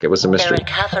It was a mystery. The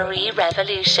Recovery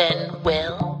Revolution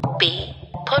will be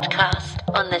podcast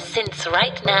on the Since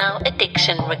Right Now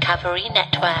Addiction Recovery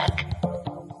Network.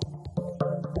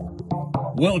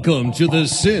 Welcome to the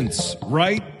Since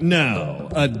Right Now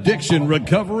Addiction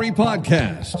Recovery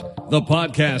Podcast, the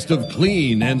podcast of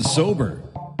clean and sober,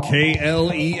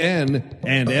 KLEN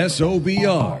and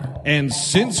SOBR, and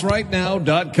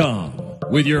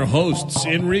sincerightnow.com, with your hosts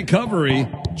in recovery,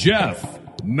 Jeff,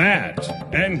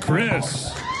 Matt, and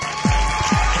Chris.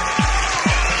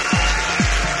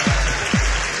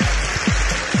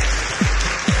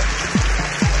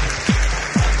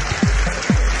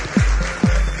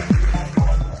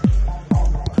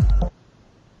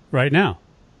 Right now.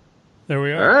 There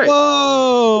we are. All right.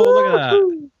 Whoa, look at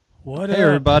that. What Hey, up?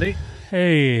 everybody.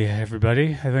 Hey,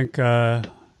 everybody. I think,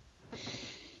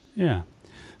 yeah.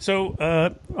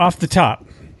 So, off the top.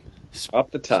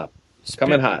 Off the top.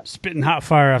 Coming hot. Spitting hot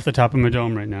fire off the top of my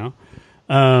dome right now.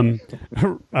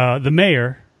 The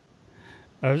mayor,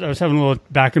 I was having a little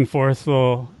back and forth,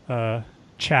 little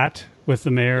chat with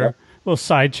the mayor, Yep. little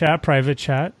side chat, private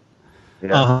chat.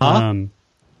 Yeah. Uh-huh.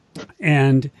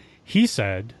 And he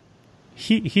said,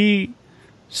 he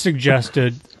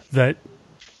suggested that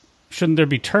shouldn't there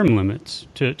be term limits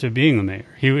to being the mayor?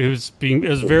 It was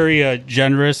very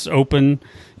generous, open,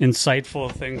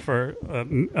 insightful thing for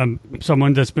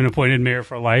someone that's been appointed mayor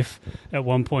for life at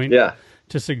one point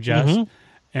to suggest.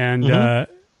 And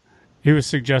he was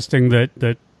suggesting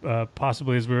that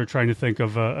possibly, as we were trying to think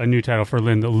of a new title for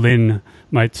Lynn, that Lynn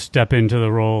might step into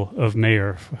the role of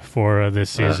mayor for this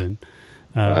season.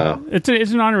 Wow. It's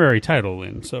an honorary title,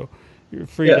 Lynn, so you're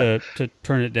free to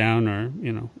turn it down, or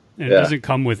and it doesn't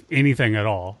come with anything at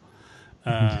all.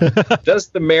 Does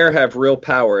the mayor have real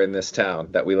power in this town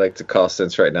that we like to call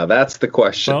Since Right Now? That's the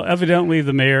question. Well, evidently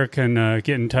the mayor can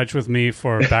get in touch with me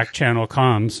for back channel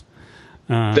comms.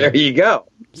 There you go.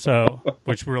 So,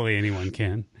 which really anyone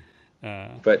can.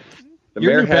 But the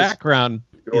Your mayor new has background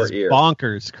your is ear.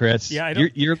 bonkers, Chris. Yeah, I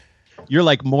don't- You're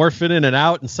like morphing in and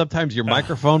out, and sometimes your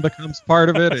microphone becomes part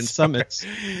of it, and some it's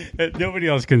Nobody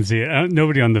else can see it.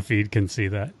 Nobody on the feed can see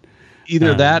that.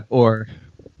 either that or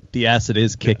the acid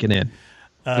is kicking in.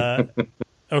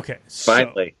 Okay. So,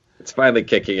 Finally. It's finally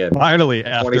kicking in. Finally,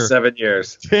 after 27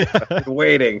 years. I've been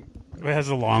waiting. it has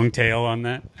a long tail on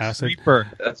that acid.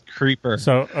 creeper.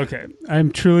 So, okay.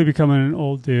 I'm truly becoming an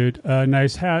old dude.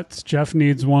 Nice hats. Jeff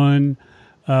needs one.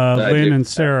 Lynn do. and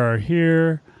Sarah are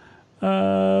here.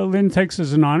 Lynn takes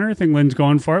as an honor. I think Lynn's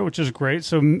going for it, which is great.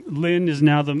 So Lynn is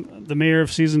now the mayor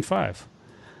of season 5.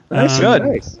 Nice. Good.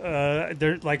 Nice.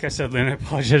 There, like I said, Lynn, I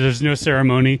apologize. There's no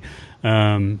ceremony.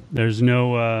 There's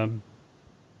no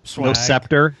swag. No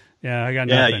scepter. Yeah, I got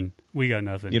Yeah, nothing. We got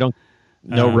nothing. You don't.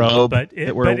 No robe but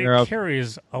that we're aware of.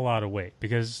 carries a lot of weight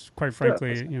because, quite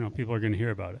frankly, people are going to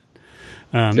hear about it.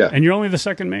 Yeah. And you're only the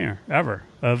second mayor ever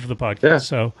of the podcast. Yeah.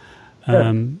 So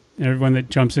everyone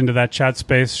that jumps into that chat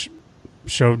space,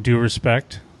 show due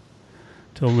respect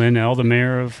to Lynn L., the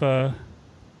mayor of...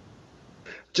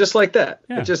 Just like that.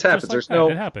 yeah, It just happens. like that.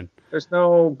 It happened. There's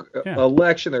no Yeah.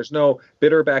 election. There's no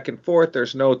bitter back and forth.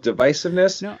 There's no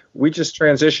divisiveness. No. We just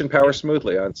transition power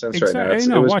smoothly on Since Right Now.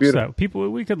 Exactly. It was Watch beautiful. that. People,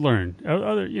 we could learn.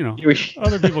 Other We-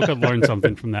 other people could learn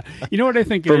something from that. You know what I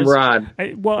think it From is? Ron.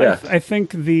 I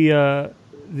think the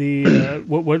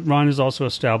what Ron has also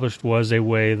established was a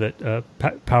way that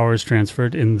power is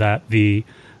transferred, in that the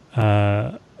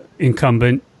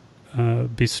incumbent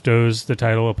bestows the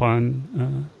title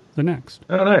upon the next.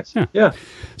 Oh, nice. Yeah. Yeah.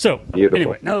 So Beautiful.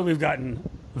 anyway, now that we've gotten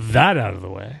that out of the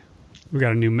way, we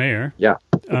got a new mayor. Yeah.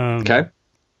 Okay.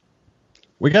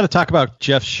 We got to talk about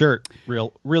Jeff's shirt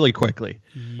really quickly.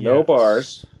 No Yes.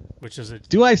 bars. Which is a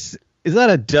Is that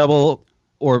a double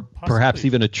or perhaps Possibly.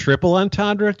 even a triple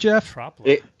entendre, Jeff?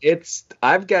 problem.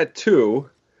 I've got 2.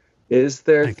 Is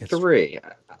there think it's 3?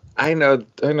 I know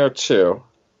 2.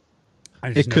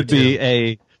 I just It know could too. be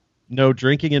a no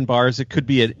drinking in bars. It could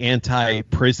be an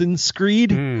anti-prison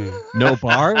screed. No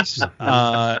bars.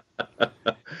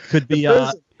 Could be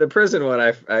The prison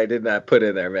one I did not put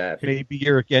in there, Matt. maybe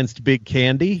you're against big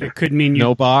candy. It could mean No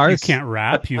you bars. You can't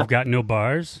rap. You've got no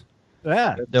bars.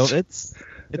 Yeah, no, it's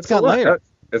It's got a lot. layers.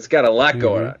 It's got a lot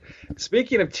going on.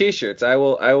 Speaking of T-shirts, I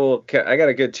got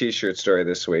a good T-shirt story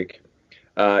this week.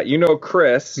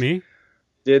 Chris Me?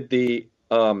 did the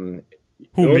Who,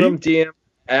 Unum me? Diem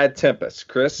ad tempus.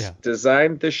 Chris Yeah.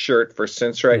 designed this shirt for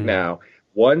Since Right Now,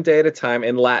 one day at a time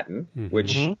in Latin,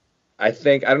 which I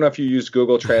don't know if you use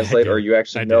Google Translate or you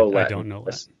actually know Latin. I don't know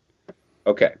Latin.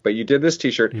 Okay, but you did this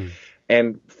T-shirt,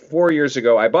 and 4 years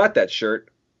ago I bought that shirt,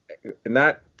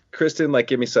 and Chris didn't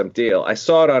give me some deal. I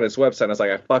saw it on his website. And I was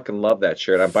like, I fucking love that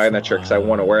shirt. I'm buying that shirt because I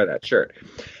want to wear that shirt.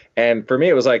 And for me,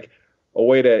 it was like a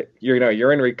way to,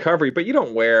 you're in recovery, but you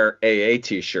don't wear AA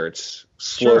T-shirts,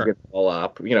 slogan all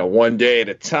up, one day at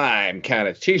a time kind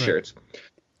of T-shirts.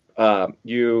 Right.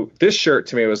 This shirt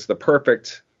to me was the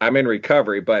perfect, I'm in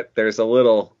recovery, but there's a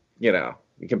little, you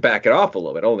can back it off a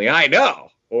little bit. Only I know.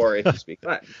 Or if you speak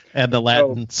Latin. And the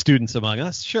Latin students among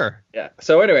us, sure. Yeah.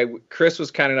 So anyway, Chris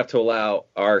was kind enough to allow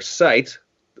our site,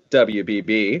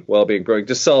 WBB, Wellbeing Brewing,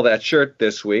 to sell that shirt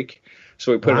this week.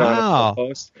 So we put it on a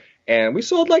post, and we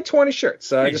sold like 20 shirts.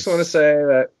 So nice. I just want to say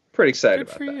that pretty excited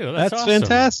about that. You. That's awesome.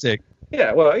 Fantastic.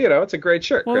 Yeah, well, it's a great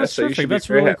shirt, well, Chris. That's terrific. That's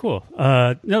really cool.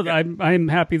 No, I'm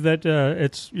happy that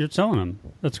you're selling them.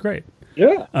 That's great.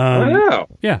 Yeah. I know.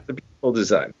 Yeah. The beautiful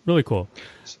design. Really cool.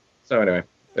 So anyway.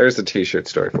 There's the T-shirt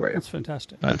story for you. That's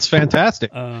fantastic. That's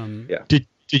fantastic. Yeah. Did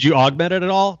you augment it at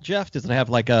all, Jeff? Does it have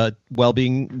like a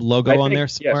Wellbeing logo on there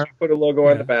somewhere? Yes, you put a logo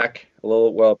on the back, a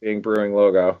little Wellbeing Brewing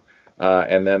logo,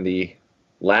 and then the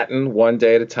Latin one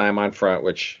day at a time on front,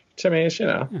 which to me is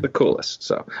the coolest.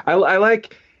 So I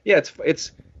like. Yeah,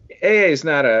 it's AA is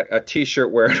not a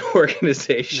T-shirt wearing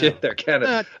organization. No. They're kind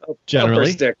of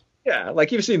generally. Yeah,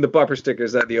 like you've seen the bumper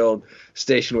stickers at the old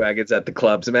station wagons at the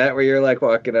clubs, Matt, where you're like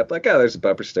walking up like, oh, there's a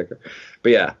bumper sticker.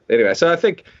 But yeah, anyway, so I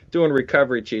think doing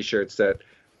recovery T-shirts that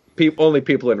only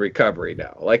people in recovery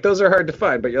know, like those are hard to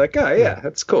find, but you're like, oh yeah,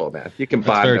 that's cool, man. You can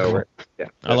bond over it. Yeah,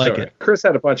 I like it. Chris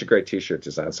had a bunch of great T-shirt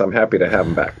designs, so I'm happy to have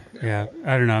them back. Yeah,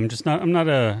 I don't know. I'm not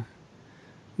a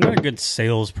good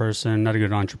salesperson, not a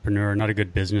good entrepreneur, not a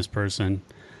good business person.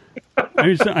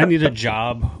 I need a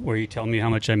job where you tell me how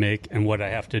much I make and what I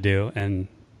have to do, and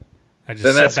I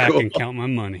just sit back and count my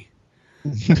money.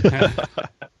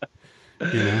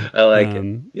 I like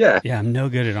it. Yeah. Yeah, I'm no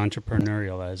good at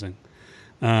entrepreneurializing.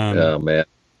 Oh, man.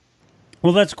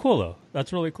 Well, that's cool, though.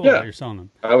 That's really cool that you're selling them.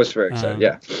 I was very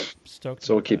excited, Stoked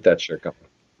so we'll keep that shirt going.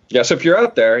 Yeah, so if you're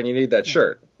out there and you need that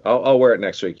shirt, I'll wear it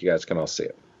next week. You guys can all see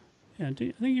it. Yeah, I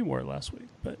think you wore it last week,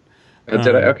 but...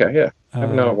 Did I? Okay, yeah. I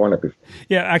haven't worn it before.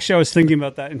 Yeah, actually, I was thinking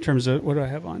about that in terms of what do I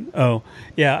have on? Oh,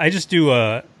 yeah, I just do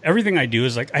everything I do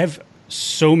is like I have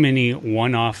so many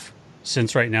one-off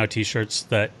Since Right Now T-shirts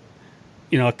that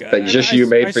that you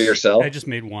made for yourself. I just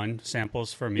made one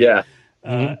samples for me. Yeah,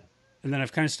 and then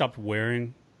I've kind of stopped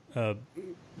wearing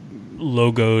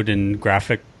logoed and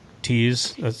graphic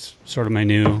tees. That's sort of my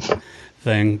new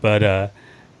thing, but.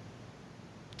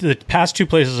 The past two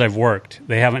places I've worked,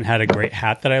 they haven't had a great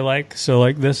hat that I like. So,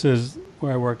 like, this is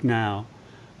where I work now.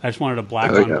 I just wanted a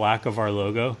black on black of our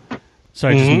logo. So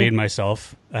I just made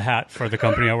myself a hat for the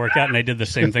company I work at, and I did the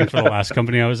same thing for the last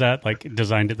company I was at, like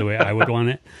designed it the way I would want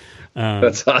it.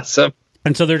 That's awesome.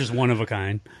 And so they're just one of a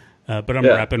kind, but I'm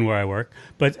repping where I work.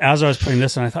 But as I was putting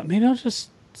this, and I thought maybe I'll just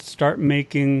start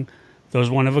making those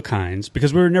one of a kinds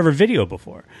because we were never video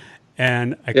before.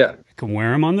 And I can wear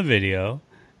them on the video.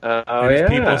 If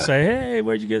people say, "Hey,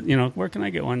 where'd you get? Where can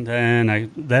I get one?" Then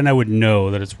I would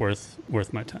know that it's worth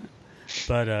my time.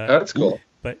 But that's cool.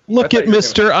 But look at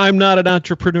Mr. I'm not an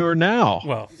entrepreneur now.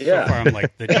 Well, so far I'm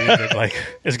like the dude that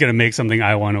is going to make something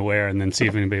I want to wear and then see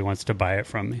if anybody wants to buy it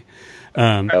from me.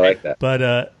 I like that.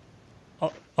 But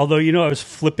although I was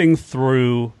flipping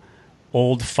through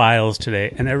old files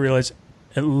today, and I realized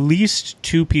at least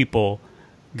two people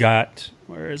got.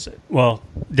 Where is it? Well,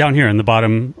 down here in the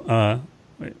bottom.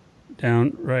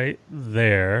 Down right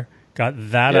there, got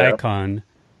that icon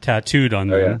tattooed on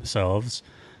themselves,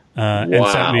 and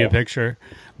sent me a picture.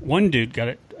 One dude got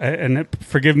it, and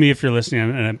forgive me if you're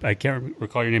listening, and I can't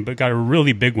recall your name, but got a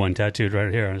really big one tattooed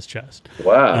right here on his chest.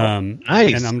 Wow,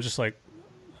 nice! And I'm just like,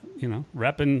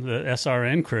 repping the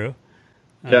SRN crew.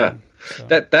 So.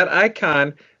 That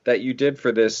icon that you did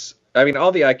for this. I mean,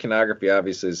 all the iconography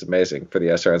obviously is amazing for the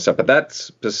SR and stuff, but that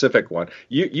specific one,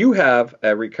 you have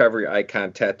a recovery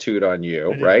icon tattooed on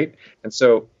you, right? And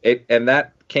so and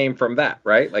that came from that,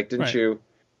 right? Like, didn't you?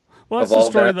 Well, that's the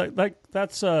story.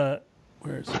 That's where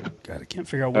is it? God, I can't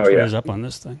figure out which way is up on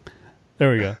this thing.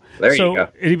 There we go. There you go.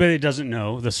 So anybody that doesn't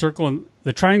know, the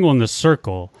triangle and the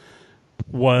circle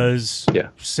was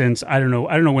since I don't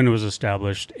know when it was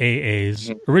established.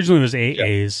 AA's originally it was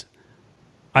AA's.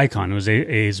 Icon. It was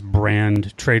AA's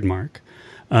brand trademark.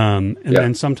 And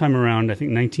then sometime around, I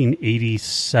think,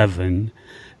 1987,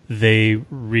 they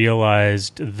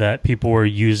realized that people were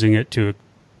using it to,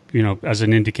 as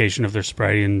an indication of their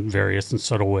sobriety in various and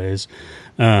subtle ways.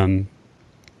 And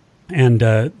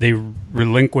they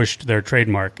relinquished their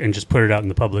trademark and just put it out in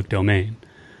the public domain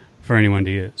for anyone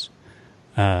to use.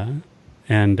 So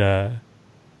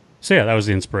that was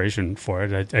the inspiration for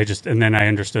it. And then I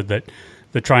understood that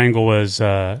the triangle was.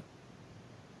 Am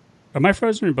I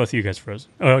frozen or both of you guys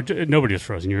frozen? Oh, nobody was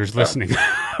frozen. You're just listening.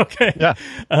 Okay.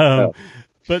 Yeah.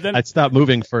 But then I'd stop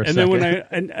moving for a and second.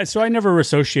 then so I never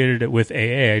associated it with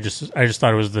AA. I just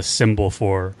thought it was the symbol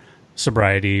for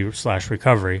sobriety /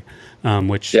 recovery,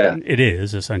 which it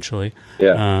is essentially.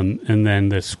 Yeah. And then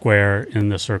the square in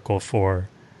the circle for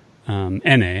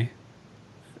NA,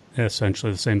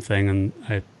 essentially the same thing.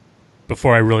 And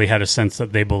before I really had a sense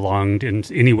that they belonged in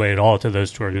any way at all to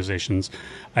those two organizations,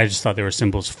 I just thought they were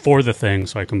symbols for the thing,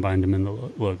 so I combined them in the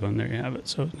logo, and there you have it.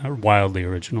 So not wildly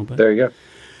original, but there you go.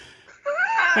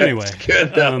 Anyway,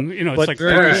 good, it's but like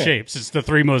three shapes. It's the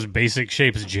three most basic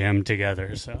shapes jammed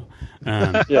together. So,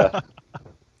 yeah,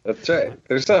 that's right.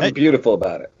 There's something beautiful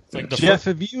about it. it's like Jeff,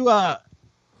 have you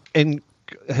and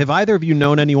have either of you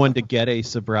known anyone to get a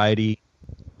sobriety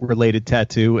related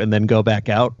tattoo and then go back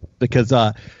out? Because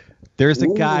there's a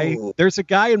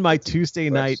guy in my Tuesday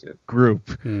night group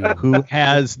who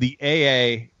has the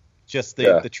AA, just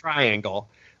the triangle,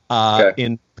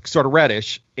 in sort of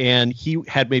reddish, and he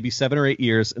had maybe 7 or 8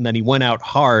 years, and then he went out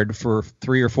hard for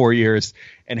 3 or 4 years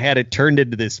and had it turned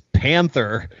into this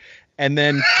panther, and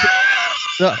then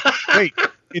wait,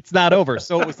 it's not over.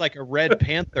 So it was like a red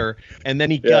panther, and then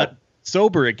he got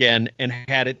sober again and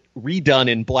had it redone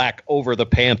in black over the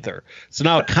panther. So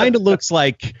now it kind of looks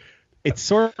like it's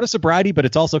sort of sobriety, but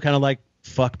it's also kind of like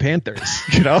fuck Panthers.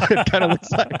 You know, it kind of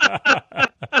looks like.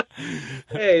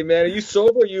 Hey man, are you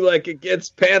sober? Or you like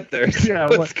against Panthers? Yeah,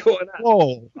 what's going on?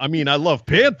 Oh, I mean, I love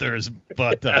Panthers,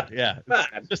 but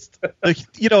just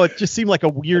it just seemed like a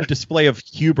weird display of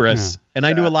hubris. And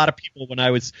I knew a lot of people when I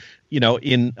was,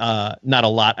 in not a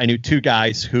lot. I knew 2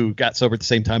 guys who got sober at the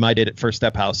same time I did at First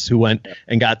Step House who went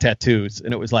and got tattoos,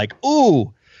 and it was like,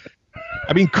 ooh.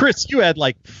 I mean, Chris, you had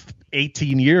like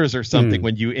 18 years or something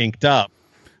when you inked up,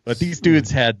 but these dudes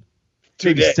had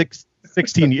maybe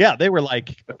 16. Yeah, they were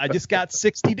like, I just got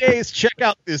 60 days. Check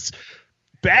out this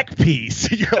back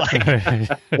piece. You're like,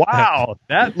 wow,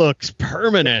 that looks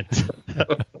permanent.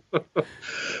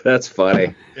 That's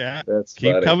funny. Yeah,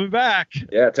 keep funny. Coming back.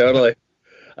 Yeah, totally.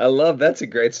 I love that's a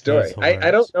great story.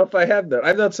 I don't know if I have that.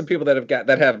 I've known some people that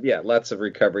have lots of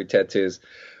recovery tattoos,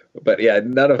 but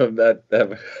none of them that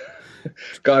have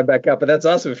gone back up. But that's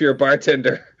awesome if you're a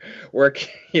bartender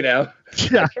working,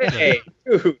 hey,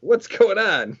 dude, what's going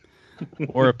on?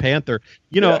 Or a panther.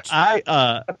 And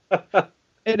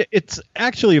it's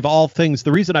actually, of all things,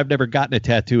 the reason I've never gotten a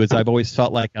tattoo is I've always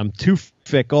felt like I'm too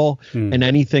fickle, and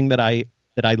anything that I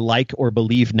like or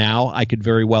believe now, I could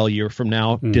very well a year from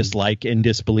now dislike and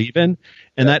disbelieve in.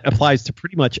 And that applies to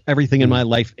pretty much everything in my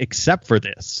life except for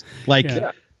this.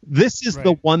 This is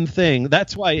the one thing.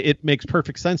 That's why it makes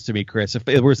perfect sense to me, Chris. If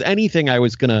there was anything I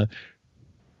was going to,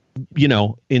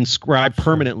 inscribe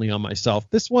permanently on myself,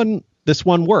 this one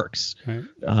works. Right.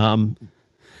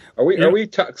 Are we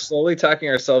slowly talking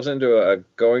ourselves into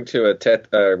going to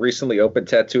a recently opened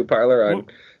tattoo parlor on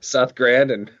South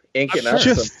Grand and inking up?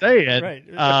 Just saying.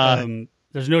 Right.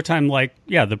 There's no time like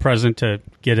the present to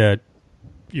get have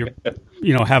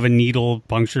a needle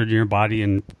punctured in your body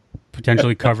and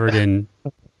potentially covered in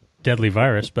deadly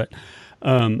virus. But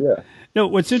no,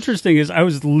 what's interesting is I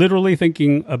was literally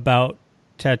thinking about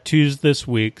tattoos this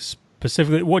week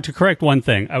specifically. Well, to correct one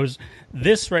thing,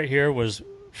 this right here was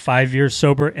 5 years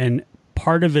sober, and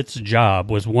part of its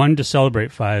job was 1, to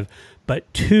celebrate 5,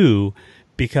 but 2,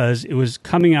 because it was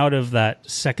coming out of that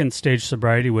second stage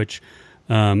sobriety, which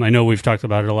I know we've talked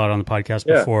about it a lot on the podcast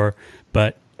before,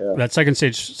 but that second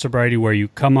stage sobriety where you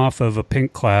come off of a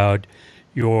pink cloud,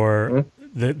 the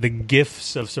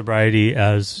gifts of sobriety,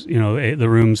 as the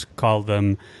rooms call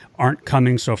them, aren't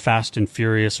coming so fast and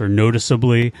furious or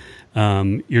noticeably.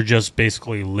 You're just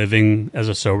basically living as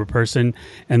a sober person,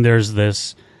 and there's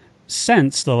this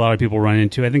sense that a lot of people run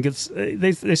into. I think it's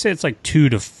they say it's like 2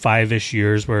 to 5-ish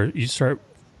years where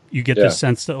you get this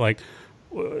sense that like,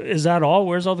 is that all?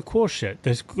 Where's all the cool shit?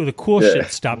 The cool shit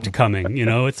stopped coming.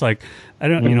 It's like, I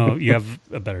don't. You have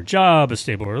a better job, a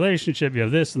stable relationship, you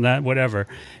have this and that, whatever,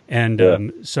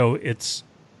 and so it's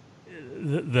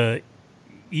the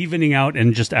evening out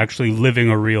and just actually living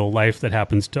a real life that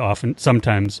happens to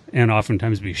oftentimes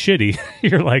be shitty.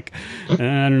 You're like, I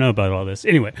don't know about all this.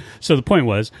 Anyway, so the point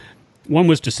was, 1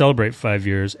 was to celebrate 5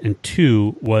 years, and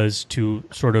 2 was to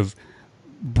sort of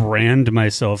brand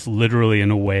myself literally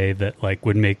in a way that like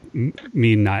would make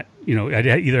me not, I'd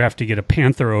either have to get a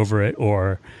panther over it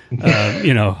or,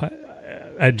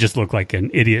 I'd just look like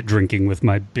an idiot drinking with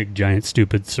my big, giant,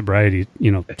 stupid sobriety,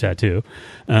 tattoo.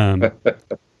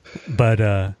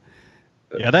 But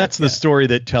that's the story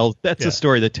that tells. That's the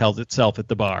story that tells itself at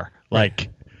the bar. Like,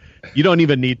 you don't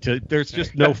even need to. There's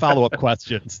just no follow-up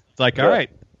questions. It's like, all right,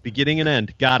 beginning and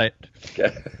end, got it.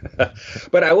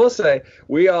 But I will say,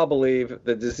 we all believe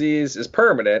the disease is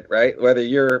permanent, right? Whether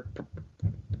you're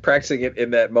practicing it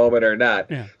in that moment or not.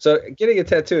 Yeah. So getting a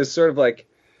tattoo is sort of like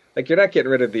you're not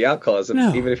getting rid of the alcoholism,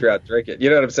 even if you're out drinking. You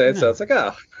know what I'm saying? So it's like,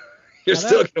 oh, you're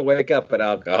still going to wake up an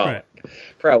alcoholic. Right.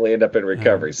 Probably end up in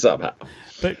recovery somehow.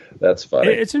 But that's funny.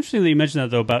 It's interesting that you mentioned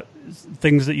that, though, about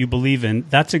things that you believe in.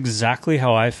 That's exactly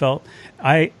how I felt.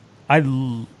 I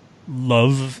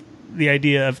love the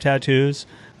idea of tattoos.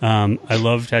 I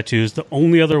love tattoos. The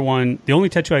only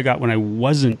tattoo I got when I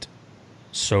wasn't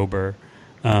sober,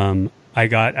 I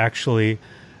got actually,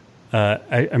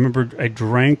 I remember I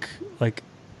drank like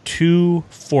 2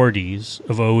 40s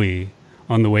of OE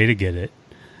on the way to get it,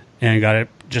 and I got it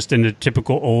just in a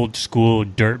typical old school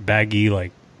dirt baggy,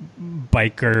 like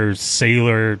biker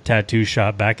sailor tattoo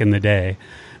shop back in the day,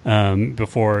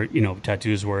 before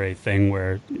tattoos were a thing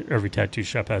where every tattoo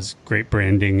shop has great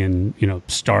branding and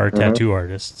star tattoo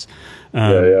artists.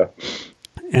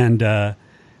 And that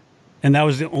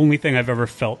was the only thing I've ever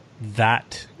felt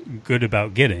that good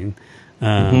about getting.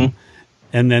 And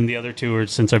then the other 2 are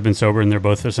since I've been sober, and they're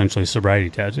both essentially sobriety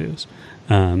tattoos.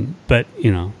 But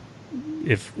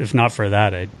if not for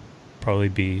that, I'd probably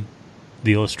be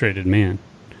the Illustrated Man.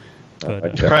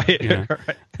 But, right. Yeah.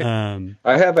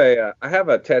 I have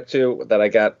a tattoo that I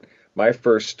got my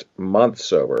first month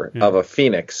sober of a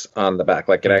phoenix on the back,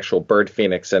 like an actual bird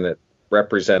phoenix, and it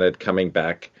represented coming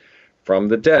back from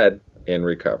the dead in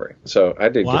recovery. So I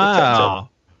did get a tattoo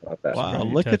about that. Wow,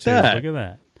 look at that. Look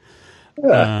at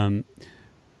that.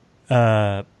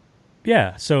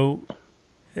 Yeah. So,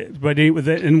 but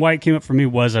and why it came up for me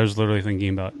was I was literally thinking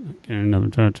about getting another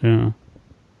tattoo.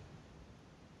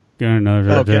 Getting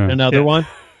another one?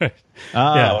 Okay.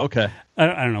 I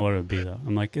don't know what it would be, though.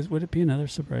 I'm like, would it be another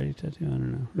sobriety tattoo? I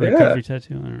don't know. Recovery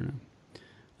tattoo? I don't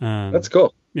know. That's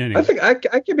cool. Anyway. I think I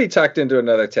could be talked into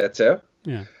another tattoo.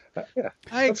 Yeah.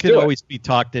 I could always be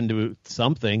talked into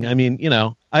something. I mean,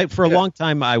 for a long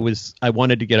time I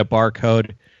wanted to get a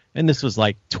barcode, and this was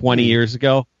like 20 years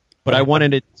ago, but I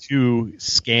wanted it to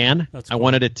scan. That's I cool.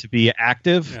 wanted it to be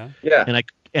active. Yeah.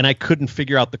 And I couldn't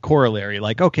figure out the corollary.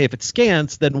 Like, okay, if it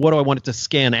scans, then what do I want it to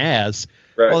scan as?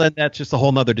 Right. Well, then that's just a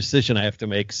whole nother decision I have to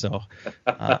make. So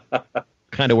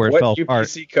kind of where it fell apart. What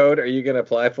UPC code are you going to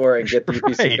apply for and get the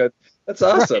UPC code? That's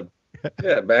awesome. Right.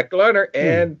 Yeah, Mac Lerner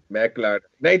and Mac Lerner.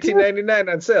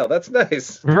 $19.99 on sale. That's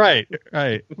nice. Right.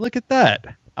 Look at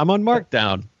that. I'm on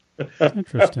Markdown.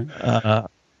 Interesting.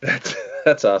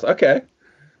 That's awesome. Okay.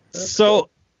 So,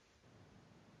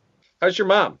 how's your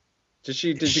mom? Did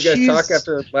you guys talk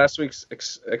after last week's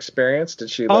experience? Did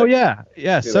she? Oh yeah,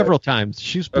 several times.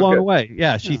 She's blown away.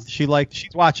 Yeah, she's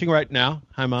watching right now.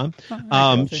 Hi, Mom.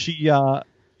 She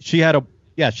had a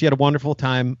wonderful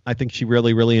time. I think she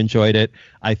really, really enjoyed it.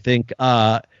 I think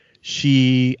I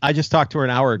just talked to her an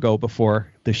hour ago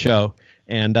before the show,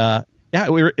 and it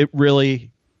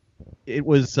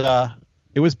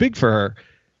was big for her.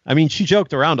 I mean, she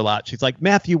joked around a lot. She's like,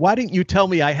 Matthew, why didn't you tell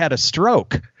me I had a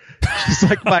stroke? She's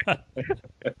like,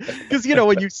 because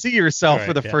when you see yourself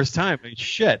for the first time, I mean,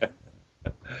 shit.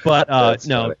 But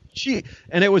no, funny.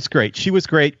 And it was great. She was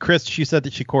great. Chris, she said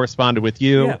that she corresponded with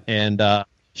you, and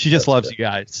she just loves you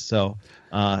guys. So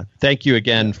thank you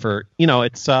again for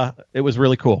it was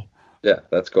really cool. Yeah,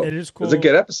 that's cool. It is cool. It was a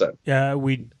good episode. Yeah,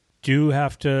 we do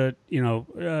have to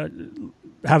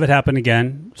have it happen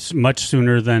again much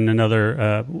sooner than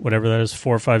another whatever that is,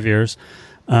 4 or 5 years.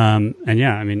 And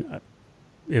yeah, I mean.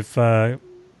 If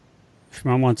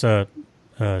Mom wants a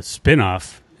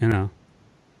spin-off,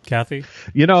 Kathy?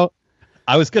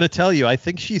 I was going to tell you, I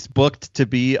think she's booked to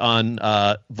be on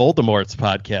Voldemort's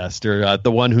podcast, or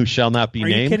the one who shall not be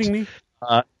named. Are you kidding me?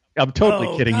 I'm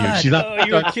totally kidding you. She's not.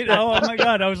 You were kidding. Oh my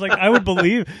God! I was like, I would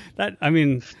believe that. I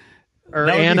mean, or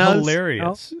that would Anna's, be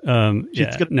hilarious. She's going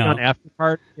to be on After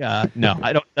Part. Yeah, no,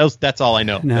 I don't. That's all I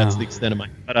know. No. That's the extent of my.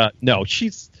 But no,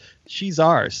 she's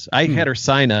ours. I had her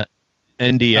sign a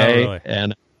NDA, really?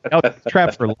 And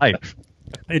trapped for life.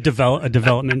 A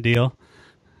development deal.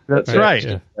 That's right.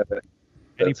 Yeah.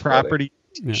 Any property,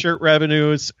 shirt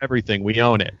revenues, everything, we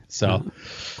own it. So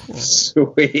cool.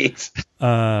 Sweet.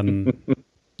 Yeah,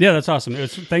 that's awesome.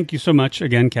 Thank you so much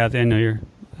again, Kathy. I know you're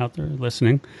out there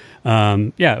listening.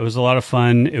 It was a lot of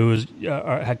fun. It was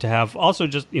had to have also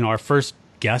just our first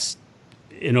guest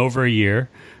in over a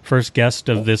year, first guest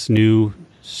of this new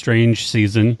strange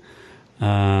season.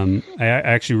 I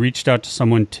actually reached out to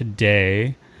someone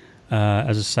today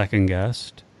as a second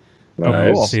guest.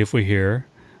 Nice. See if we hear.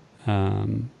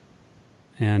 This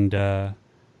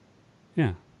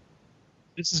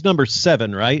is number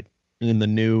 7, right? In the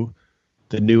new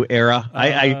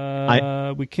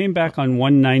era. We came back on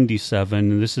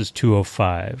 197, and this is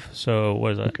 205. So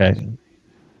what is that? Okay.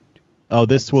 Oh,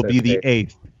 this will be the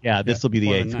 8th. Yeah, this will be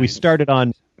the 8th. We started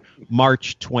on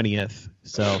March 20th.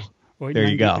 So Wait, there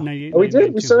you go. Oh, we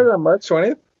did. We started on March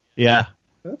 20th. Yeah.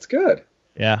 That's good.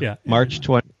 Yeah. March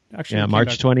 20th. Actually, Yeah, we came March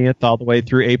back- 20th all the way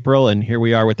through April, and here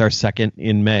we are with our second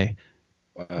in May.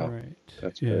 Wow, Right.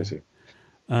 that's Yeah. crazy.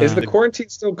 Is the quarantine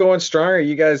still going strong? Or are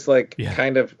you guys Yeah.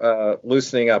 kind of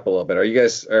loosening up a little bit? Are you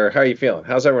guys, or how are you feeling?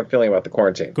 How's everyone feeling about the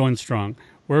quarantine? going strong?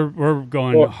 We're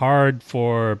going Well- hard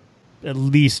for at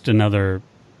least another.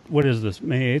 What is this?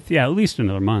 May 8th? Yeah, at least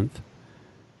another month.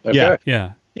 Okay. Yeah.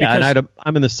 Yeah. Yeah, and Because-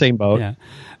 I'm in the same boat. Yeah,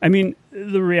 I mean,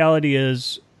 the reality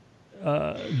is,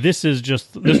 this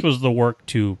was the work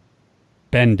to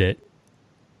bend it,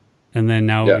 and then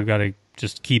now Yeah. we've got to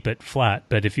just keep it flat.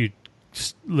 But if you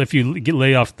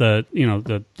lay off the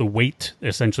the weight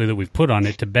essentially that we've put on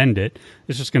it to bend it,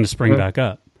 it's just going to spring back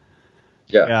up.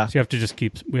 Yeah. Yeah. So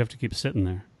we have to keep sitting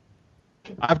there.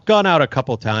 I've gone out a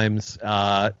couple times.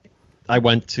 I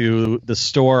went to the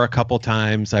store a couple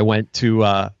times. I went to,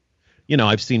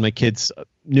 I've seen my kids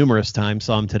numerous times,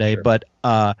 saw them today, but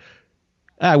I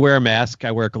wear a mask.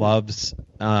 I wear gloves.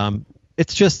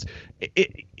 It's just,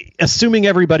 assuming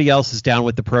everybody else is down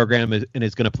with the program and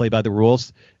is going to play by the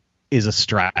rules is a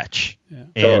stretch. Yeah.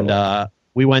 And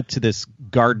we went to this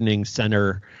gardening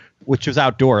center, which was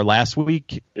outdoor last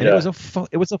week, and Yeah.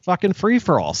 it was a fucking free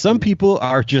for all. Some people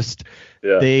are just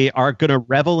they are going to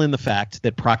revel in the fact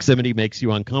that proximity makes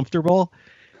you uncomfortable,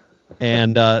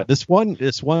 and this one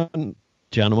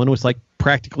gentleman was like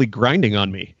practically grinding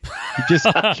on me. He just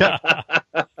kept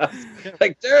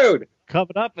Like, dude.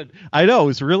 coming up, and I know it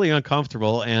was really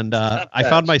uncomfortable, and I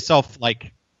found myself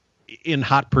like in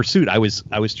hot pursuit. I was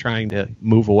trying to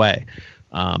move away.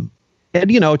 And,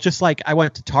 just like I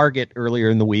went to Target earlier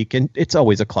in the week, and it's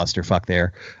always a clusterfuck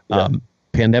there,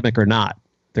 pandemic or not.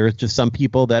 There's just some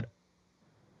people that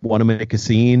want to make a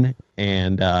scene,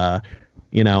 and,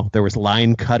 there was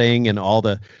line cutting and all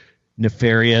the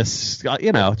nefarious,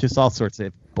 just all sorts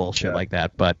of bullshit like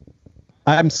that. But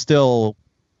I'm still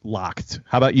locked.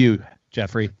 How about you,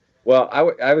 Jeffrey? Well,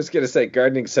 I was going to say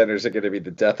gardening centers are going to be the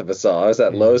death of us all. I was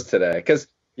at Lowe's today because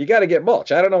you got to get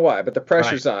mulch. I don't know why, but the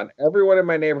pressure's on. Everyone in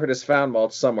my neighborhood has found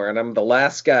mulch somewhere, and I'm the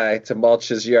last guy to mulch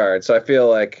his yard. So I feel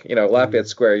like, Lafayette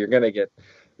Square, they're going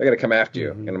to come after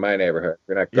you in my neighborhood.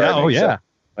 You're not gardening. Oh, yeah.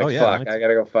 So, fuck, I got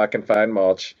to go fucking find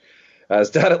mulch. I was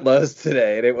down at Lowe's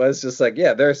today, and it was just like,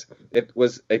 it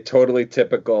was a totally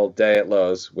typical day at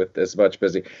Lowe's with this much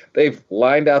busy. They've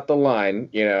lined out the line,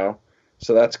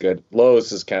 so that's good.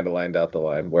 Lowe's has kind of lined out the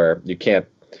line where you can't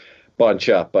bunch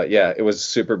up, but yeah, it was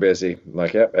super busy. I'm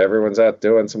like, yep, everyone's out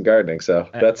doing some gardening, so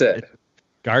that's it.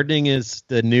 Gardening is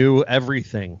the new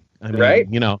everything. I mean, Right?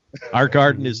 Our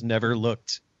garden has never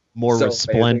looked more So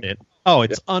resplendent. Oh,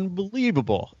 it's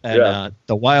unbelievable. And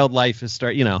the wildlife is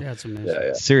Yeah, it's amazing.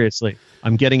 Yeah. seriously,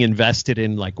 I'm getting invested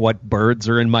in like what birds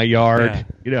are in my yard.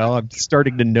 I'm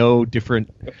starting to know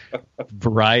different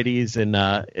varieties, and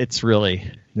it's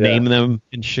really name them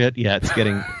and shit. Yeah, it's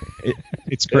getting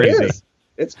it's crazy. It is.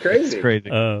 It's crazy. It's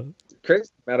crazy. Crazy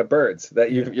amount of birds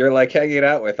that you're like hanging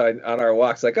out with on our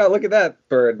walks. Like, oh, look at that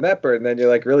bird and that bird, and then you're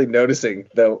like really noticing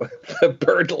the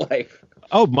bird life.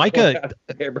 Oh, Micah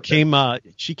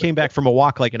she came back from a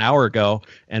walk like an hour ago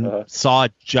and saw a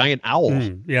giant owl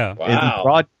Yeah.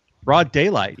 Wow. in broad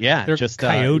daylight. Yeah, There are just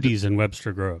coyotes in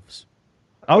Webster Groves,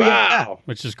 Oh Wow.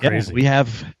 which is yeah, crazy. we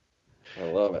have. I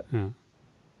love it.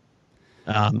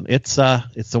 It's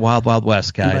the wild, wild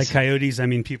west, And by guys. coyotes, I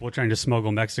mean people trying to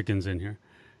smuggle Mexicans in here.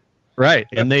 Right,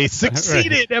 and they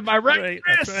succeeded. Am I right,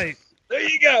 Chris? That's right. There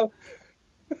you go.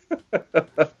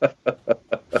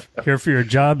 Here for your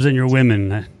jobs and your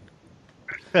women.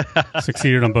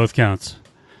 Succeeded on both counts.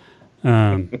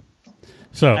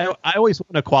 So I always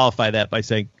want to qualify that by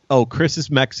saying, "Oh, Chris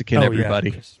is Mexican,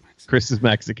 everybody. Yeah, Chris is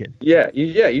Mexican." Yeah,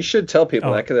 you should tell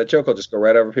people that because that joke will just go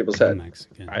right over people's head.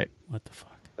 Mexican. Right. What the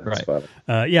fuck? That's Right.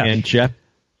 funny. Yeah. And Jeff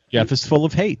is full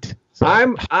of hate. So.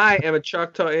 I am a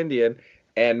Choctaw Indian,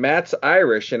 and Matt's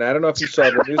Irish, and I don't know if you saw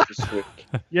the news this week.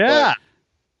 Yeah.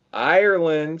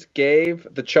 Ireland gave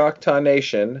the Choctaw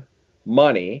Nation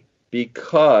money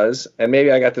because, and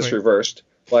maybe I got this reversed,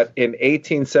 but in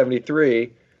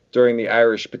 1873, during the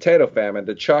Irish potato famine,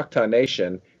 the Choctaw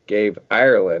Nation gave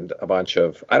Ireland a bunch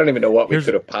of, I don't even know what we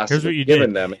could have possibly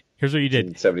given them. Here's what you did.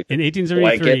 In 1873.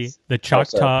 1873,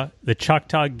 Blankets. the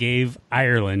Choctaw gave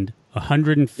Ireland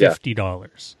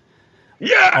 $150.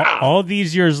 Yeah! All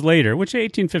these years later, which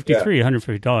 1853,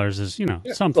 $150 is, something.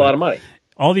 It's a lot of money.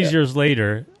 All these years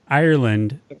later,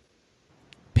 Ireland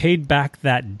paid back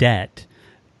that debt.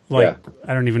 I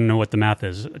don't even know what the math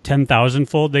is. 10,000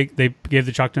 fold. They gave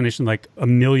the Choctaw Nation like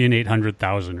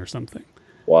 1,800,000 or something.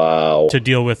 Wow. To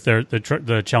deal with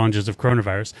the challenges of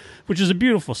coronavirus, which is a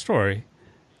beautiful story.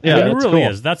 Yeah, And it that's really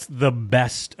cool. is. That's the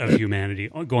best of humanity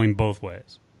going both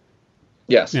ways.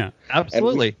 Yes. Yeah.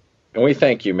 Absolutely. And we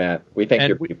thank you, Matt. We thank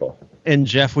your people. And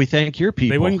Jeff, we thank your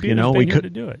people. They wouldn't be you know, been we here could to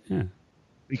do it. Yeah.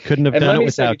 we couldn't have And done let it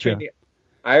me say, without between you.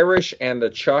 the Irish and the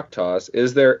Choctaws,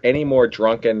 is there any more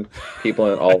drunken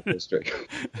people in all of history?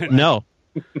 No,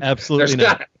 absolutely There's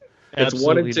not. not. It's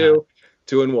Absolutely 1 and 2,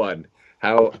 2 and 1.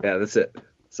 How? Yeah, that's it.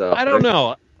 So I don't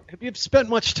know. Have you spent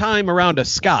much time around a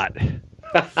Scot?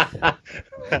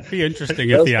 It'd be interesting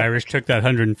if the Irish took that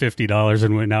 $150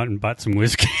 and went out and bought some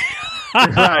whiskey.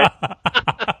 Right.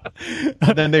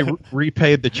 And then they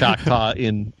repaid the Choctaw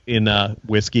in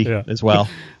whiskey Yeah. as well.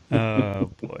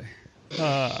 Oh boy.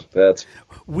 That's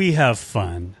We have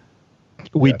fun.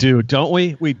 We do, don't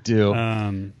we? We do.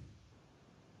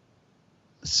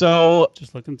 So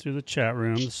Just looking through the chat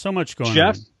room. There's so much going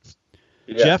Jeff, on.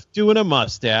 yeah. Jeff doing a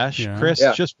mustache. Yeah. Chris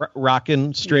Yeah. just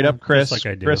rocking straight Yeah, up Chris. just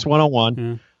like I do. Chris 101.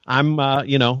 Yeah. I'm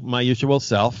my usual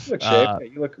self. You look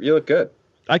shaved. You look good.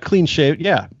 I clean shave.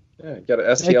 Yeah. Yeah, you got an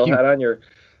STL you. hat on. You're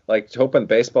like hoping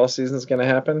baseball season's going to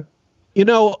happen. You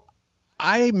know,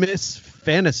 I miss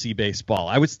fantasy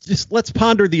baseball. Let's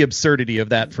ponder the absurdity of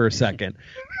that for a second.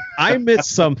 I miss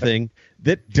something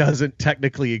that doesn't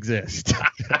technically exist.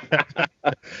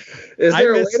 Is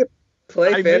there a miss- way to play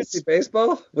I fantasy miss-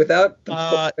 baseball without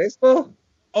the baseball?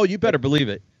 Oh, you better believe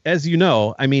it. As you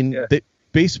know, I mean, Yeah. the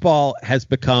baseball has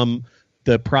become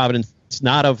the providence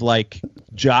not of like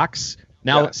jocks.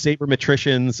 Now Yeah.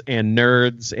 sabermetricians and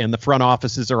nerds and the front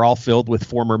offices are all filled with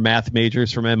former math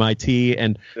majors from MIT.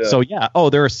 And Yeah. so,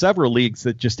 there are several leagues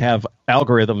that just have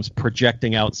algorithms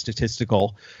projecting out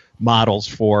statistical models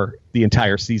for the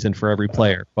entire season for every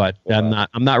player. But Wow.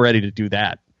 I'm not ready to do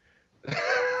that. You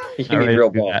Not need ready real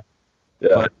to do ball. that.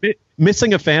 Yeah, But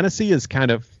missing a fantasy is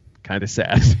kind of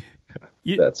sad.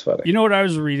 that's funny. You know what I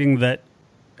was reading that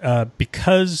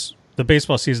because the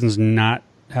baseball season's not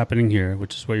happening here,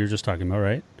 which is what you were just talking about,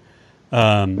 right?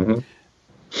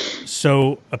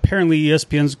 So apparently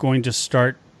ESPN's going to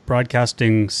start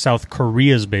broadcasting South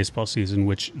Korea's baseball season,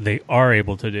 which they are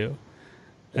able to do.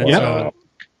 And Yep. so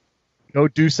Go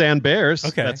Doosan Bears.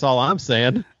 Okay. That's all I'm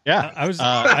saying. Yeah.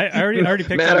 I already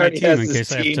picked Matt out my already team has in his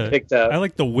case I have team to. picked out. I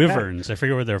like the Wyverns. I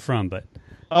forget where they're from, but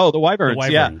Oh, the Wyverns. The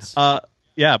Wyverns.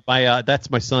 Yeah. That's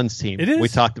my son's team. It is? We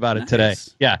talked about it today.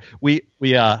 Nice. Yeah.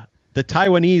 The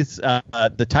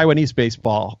Taiwanese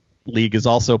baseball league is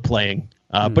also playing,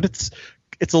 but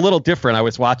it's a little different. I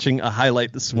was watching a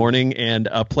highlight this morning, and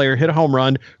a player hit a home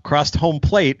run, crossed home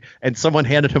plate, and someone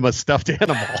handed him a stuffed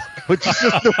animal, which is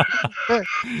just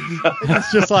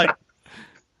it's just like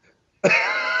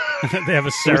they have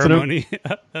a ceremony.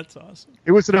 That's awesome.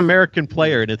 it was an American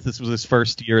player, and this was his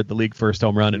first year at the league, first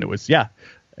home run, and it was I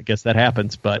guess that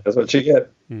happens, but That's what you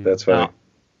get. That's funny.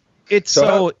 it's So so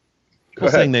how- people Go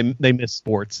ahead. saying they miss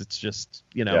sports. It's just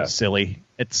Yeah. silly.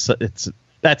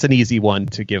 That's an easy one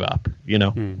to give up. Yeah.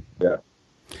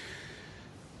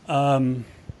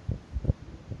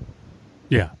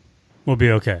 Yeah, we'll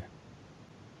be okay.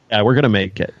 Yeah, we're gonna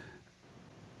make it.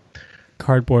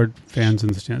 Cardboard fans in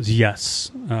the stands.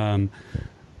 Yes. I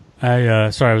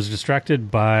was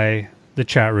distracted by the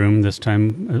chat room this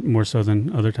time, more so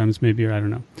than other times, maybe, or I don't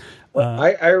know.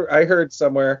 I heard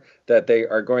somewhere that they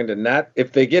are going to not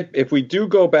if we do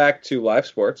go back to live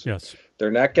sports. Yes. They're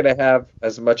not going to have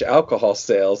as much alcohol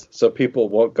sales, so people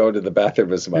won't go to the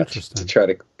bathroom as much Interesting. to try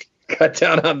to cut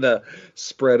down on the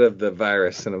spread of the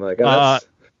virus. And I'm like,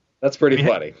 that's pretty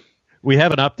funny. We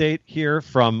have an update here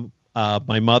from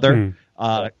my mother,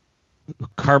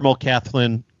 Carmel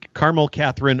Catherine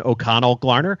O'Connell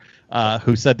Glarner,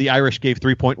 who said the Irish gave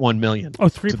 $3.1 million. Oh,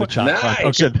 to the 3.1. Choctaw.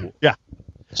 Nice. Okay. Yeah.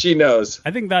 She knows. I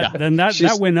think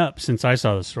that went up since I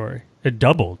saw the story. It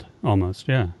doubled almost.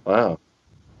 Yeah. Wow.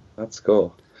 That's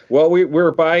cool. Well,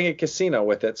 we're buying a casino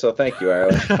with it, so thank you,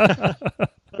 Ireland.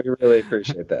 We really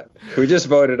appreciate that. We just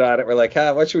voted on it. We're like,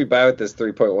 what should we buy with this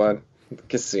 3.1?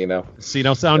 Casino.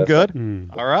 Casino sound That's good?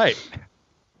 All right.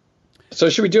 So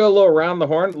should we do a little around the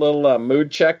horn, little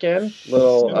mood check-in,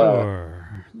 little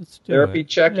Sure. Let's do therapy it.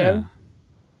 check-in?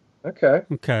 Okay.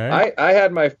 Yeah. Okay. I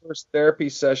had my first therapy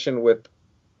session with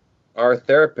our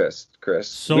therapist, Chris.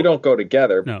 So- we don't go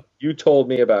together. No. You told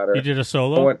me about her. You did a I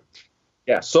solo? went,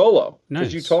 solo. Because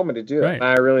Nice. you told me to do it. Right. And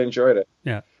I really enjoyed it.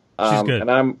 Yeah. She's good.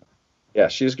 And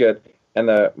she's good. And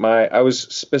I was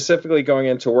specifically going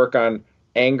in to work on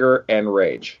anger and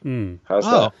rage. How's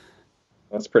that?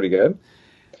 That's pretty good.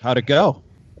 How'd it go?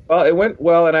 Well, it went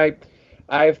well, and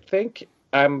I think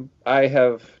I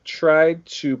have tried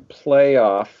to play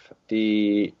off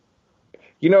the.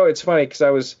 It's funny because I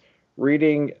was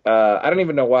reading. I don't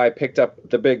even know why I picked up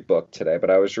the big book today, but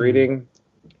I was reading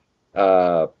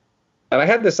And I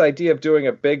had this idea of doing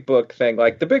a big book thing.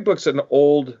 Like the big book's an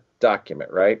old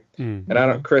document, right? Mm-hmm. And I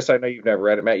don't, Chris, I know you've never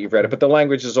read it. Matt, you've read it, but the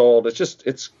language is old.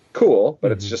 It's cool,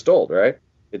 but it's just old, right?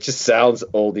 It just sounds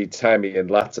oldie timey in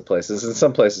lots of places, and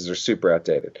some places are super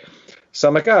outdated. So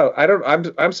I'm like,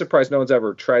 I'm surprised no one's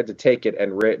ever tried to take it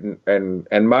and written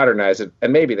and modernize it,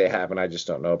 and maybe they have, and I just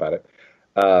don't know about it.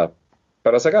 But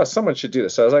I was like, someone should do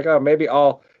this. So I was like, maybe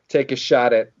I'll take a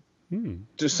shot at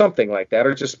do something like that,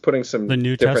 or just putting some the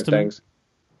New different Testament things.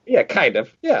 Yeah, kind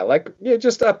of. Yeah,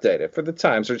 just update it for the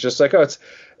times. Or just like, it's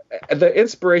the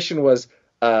inspiration was,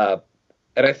 and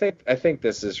I think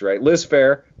this is right. Liz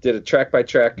Phair did a track by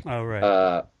track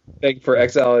thing for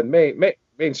Exile in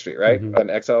Main Street, right? On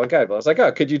Exile and Guideville. I was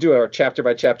like, could you do a chapter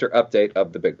by chapter update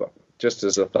of the big book? Just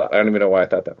as a thought. I don't even know why I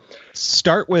thought that.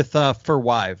 Start with For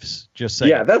Wives. Just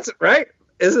saying. Yeah, that's right.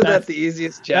 Isn't that the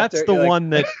easiest chapter? That's the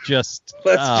one that just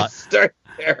let's just start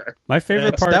there. My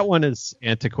favorite part, that one is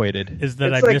antiquated, is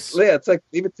that it's like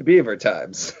Leave It to Beaver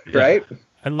times, right?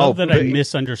 I love that I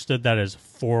misunderstood that as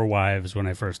 4 wives when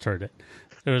I first heard it.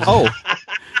 It was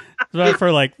it was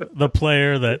for like the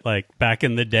player that like back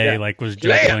in the day was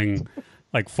juggling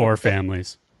like 4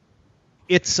 families.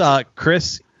 It's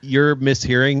Chris, your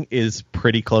mishearing is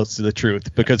pretty close to the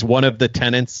truth, because one of the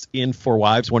tenets in For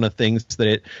Wives, one of the things that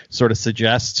it sort of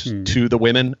suggests to the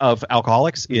women of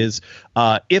alcoholics is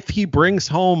if he brings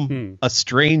home a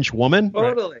strange woman,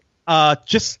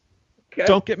 just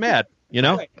don't get mad. You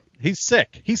know, he's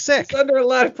sick. He's under a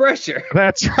lot of pressure.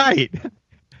 That's right.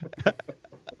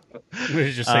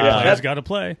 We just say players got to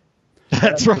play.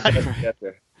 That's right.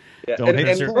 Yeah.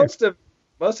 And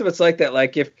most of it's like that.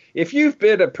 Like if you've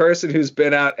been a person who's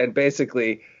been out and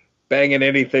basically banging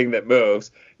anything that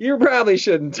moves, you probably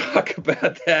shouldn't talk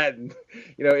about that. And,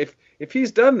 you know, if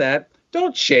he's done that,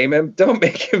 don't shame him. Don't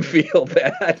make him feel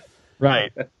bad.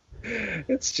 Right.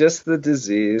 It's just the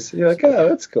disease. You're like,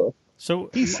 that's cool.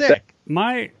 So he's sick.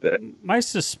 My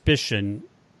suspicion.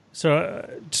 So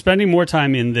spending more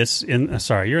time in this.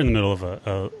 Sorry, you're in the middle of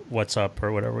a what's up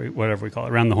or whatever we call it,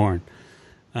 around the horn.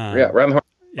 Around the horn.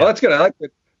 Yeah. Oh, that's good. I like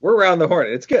it. We're around the horn.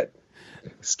 It's good.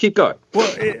 Let's keep going.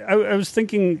 Well, I was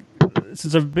thinking,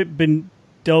 since I've been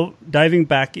diving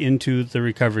back into the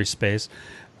recovery space,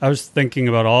 I was thinking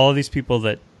about all of these people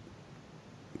that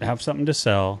have something to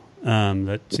sell,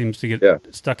 that seems to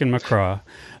get stuck in my craw.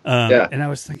 And I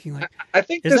was thinking, like, I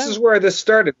think this is where this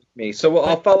started with me. So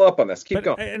I'll follow up on this. Keep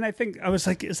going. And I think I was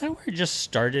like, is that where it just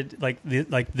started? Like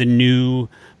the new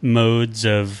modes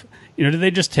of, you know, do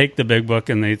they just take the big book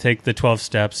and they take the 12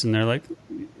 steps and they're like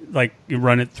you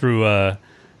run it through a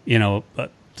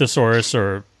thesaurus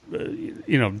or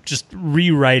just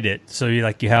rewrite it so you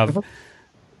have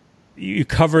you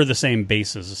cover the same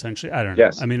bases essentially. I don't know.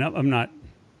 Yes. I mean, I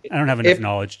don't have enough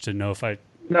knowledge to know if I.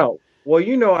 No. Well,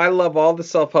 I love all the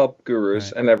self-help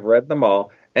gurus, and I've read them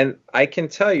all, and I can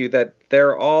tell you that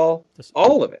they're all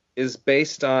of it is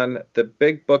based on the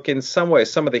big book in some way.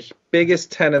 Some of the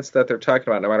biggest tenets that they're talking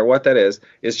about, no matter what that is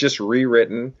just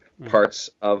rewritten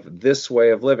parts of this way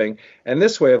of living. And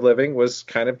this way of living was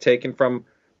kind of taken from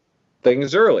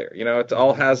things earlier. You know, it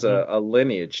all has a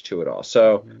lineage to it all.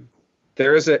 So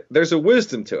there's a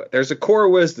wisdom to it. There's a core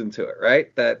wisdom to it,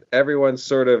 right? That everyone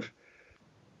sort of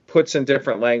puts in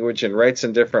different language and writes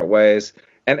in different ways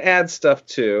and adds stuff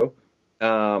to,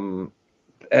 and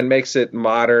makes it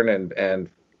modern and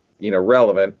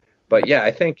relevant. But yeah,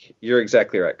 I think you're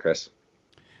exactly right, Chris.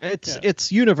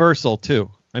 It's universal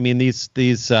too. I mean, these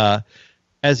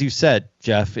as you said,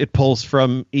 Jeff, it pulls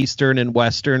from Eastern and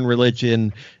Western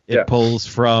religion. It pulls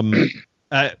from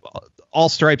all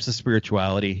stripes of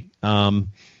spirituality. And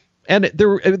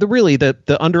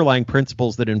the underlying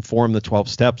principles that inform the 12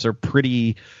 steps are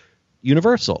pretty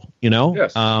universal,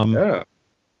 Yes.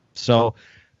 So,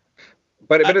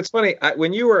 but it's funny I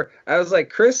was like,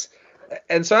 Chris,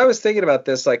 and so I was thinking about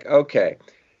this, like, okay,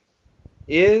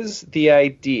 is the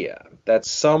idea that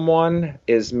someone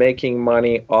is making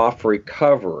money off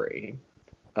recovery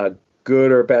a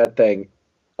good or bad thing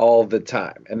all the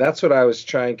time? And that's what I was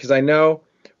trying, because I know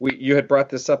you had brought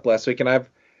this up last week, and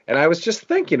I was just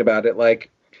thinking about it, like,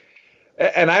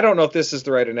 and I don't know if this is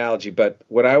the right analogy, but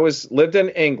when I lived in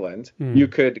England, you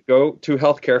could go to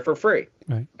healthcare for free,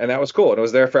 right, and that was cool, and it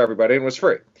was there for everybody, and it was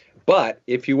free. But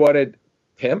if you wanted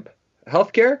pimp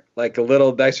healthcare, like a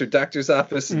little nicer doctor's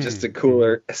office and just a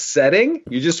cooler setting,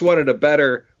 you just wanted a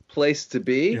better place to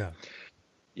be,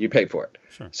 you pay for it.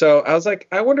 Sure. So I was like,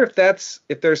 I wonder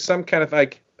if there's some kind of,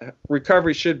 like,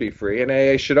 recovery should be free and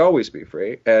AA should always be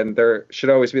free, and there should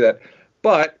always be that.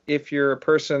 But if you're a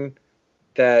person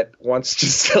that wants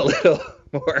just a little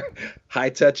more high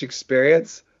touch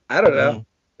experience, I don't know.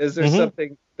 Is there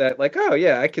something that like, oh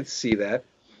yeah, I could see that.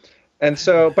 And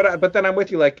so, but then I'm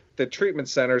with you. Like the treatment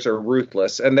centers are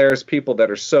ruthless, and there's people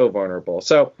that are so vulnerable.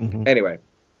 So anyway,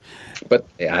 but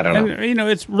yeah, I don't know. And,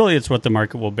 it's what the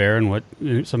market will bear and what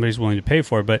somebody's willing to pay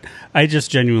for. But I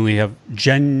just genuinely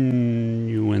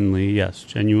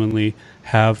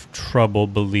have trouble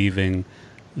believing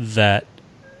that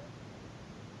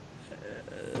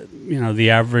the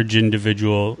average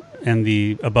individual and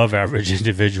the above average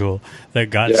individual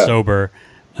that got sober.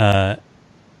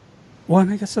 Well,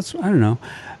 I guess I don't know.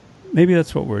 Maybe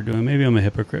that's what we're doing. Maybe I'm a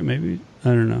hypocrite. Maybe, I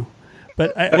don't know.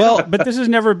 But but this has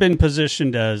never been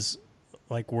positioned as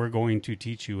like we're going to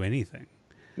teach you anything.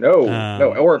 No,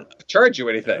 or charge you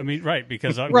anything. I mean, right,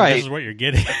 because this is what you're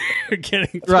getting. You're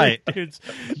getting right. Dudes,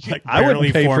 like I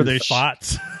wouldn't pay for this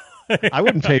thoughts. I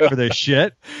wouldn't pay for this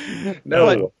shit.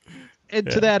 No. And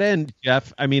to that end,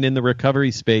 Jeff, I mean, in the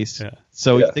recovery space,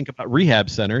 you think about rehab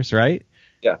centers, right?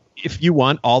 Yeah. If you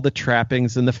want all the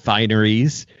trappings and the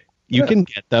fineries, you can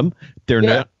get them. They're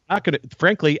not going to.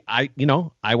 Frankly, I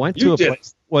went to a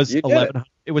place that was it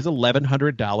was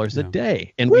 $1,100 a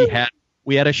day, and we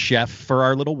had a chef for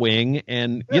our little wing,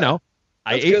 and I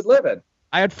ate good living.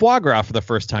 I had foie gras for the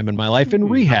first time in my life in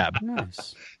rehab.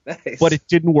 Nice. But it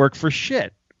didn't work for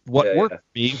shit. What worked for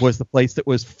me was the place that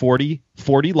was 40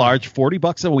 large,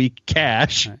 $40 a week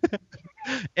cash.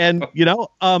 And,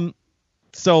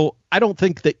 so I don't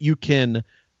think that you can,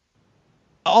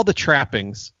 all the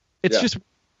trappings, it's just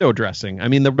window dressing. I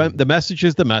mean, the message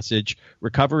is the message,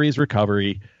 recovery is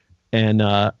recovery, and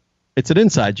it's an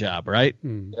inside job, right?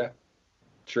 Yeah,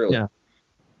 truly. Yeah.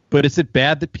 But is it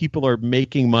bad that people are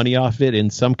making money off it in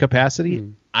some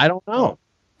capacity? I don't know.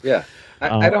 Yeah.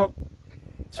 I don't.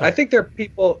 I think there are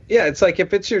people. Yeah, it's like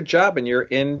if it's your job and you're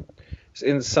in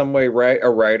some way a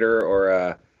writer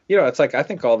or it's like I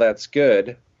think all that's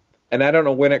good, and I don't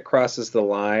know when it crosses the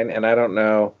line, and I don't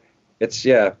know.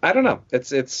 I don't know.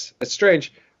 It's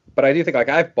strange, but I do think like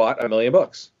I've bought a million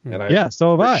books, and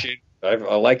so have I. I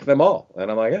like them all,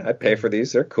 and I'm like, I'd pay for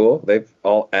these. They're cool. They've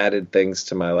all added things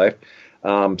to my life.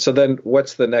 So then,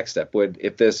 what's the next step?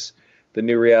 The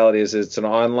new reality is it's an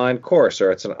online course,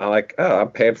 or I'm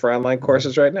paying for online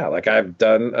courses right now. Like I've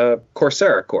done a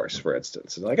Coursera course, for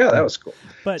instance, and like, that was cool.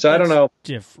 But so I don't know.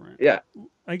 Different. Yeah,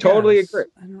 I totally guess. agree.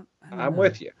 I'm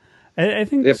with you. I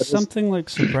think something like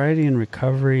sobriety and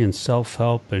recovery and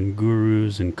self-help and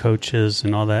gurus and coaches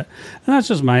and all that, and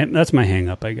that's my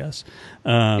hang-up, I guess.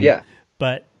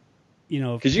 But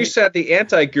because you said the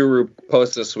anti-guru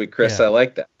post this week, Chris, I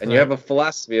like that, and you have a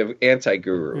philosophy of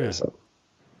anti-guruism. Yeah.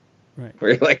 Right.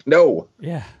 Where you're like, no.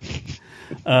 Yeah.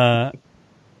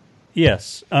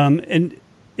 Yes. And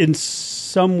in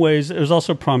some ways, it was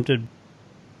also prompted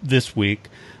this week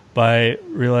by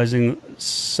realizing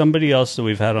somebody else that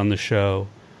we've had on the show,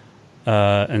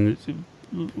 and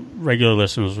regular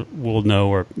listeners will know,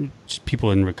 or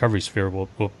people in recovery sphere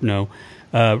will know,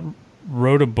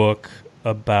 wrote a book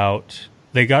about,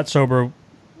 they got sober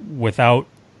without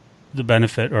the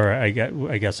benefit, or I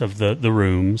guess of the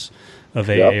rooms of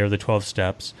AA or the 12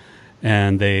 steps,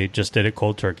 and they just did it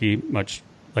cold turkey, much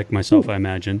like myself, I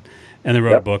imagine. And they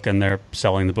wrote a book, and they're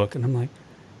selling the book, and I'm like,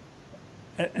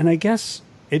 and I guess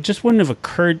it just wouldn't have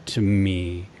occurred to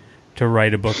me to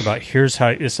write a book about here's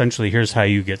how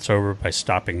you get sober by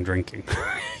stopping drinking.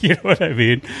 You know what I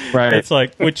mean? Right. It's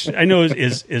like, which I know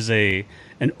is an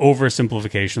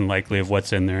oversimplification likely of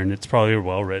what's in there, and it's probably a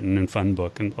well written and fun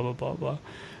book and blah blah blah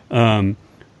blah.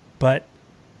 But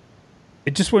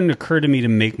it just wouldn't occur to me to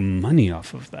make money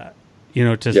off of that,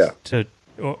 so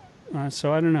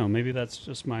I don't know. Maybe that's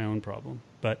just my own problem.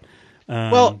 But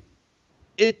to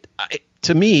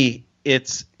me,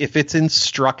 it's if it's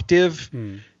instructive,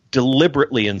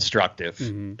 deliberately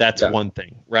instructive. That's one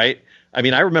thing, right? I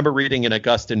mean, I remember reading an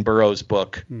Augustine Burroughs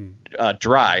book,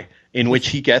 Dry, in which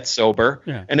he gets sober,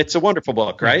 and it's a wonderful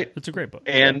book, right? It's a great book,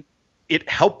 and it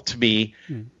helped me.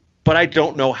 But I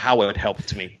don't know how it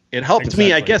helped me. It helped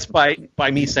me, I guess, by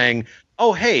me saying,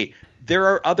 oh, hey, there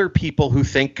are other people who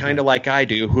think kind of like I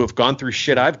do, who have gone through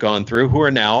shit I've gone through, who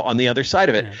are now on the other side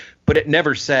of it. Yeah. But it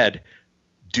never said,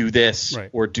 do this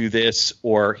or do this,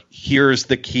 or here's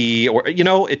the key, or,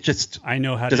 it just, I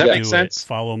know how does to that do make sense? It,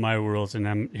 follow my rules,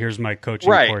 and here's my coaching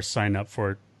course, sign up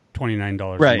for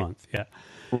 $29 a month. Yeah.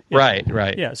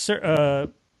 Right. Yeah. Sir,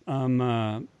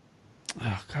 I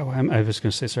was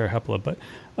going to say Sarah Hepla, but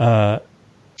God,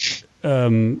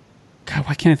 why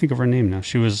can't I think of her name now?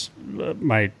 She was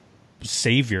my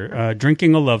savior.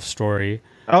 Drinking a Love Story.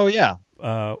 Oh yeah.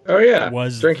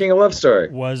 Was Drinking a Love Story.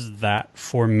 Was that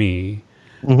for me?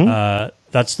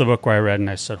 That's the book where I read, and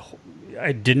I said,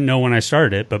 I didn't know when I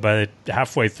started it, but by the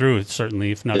halfway through,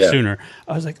 certainly, if not sooner,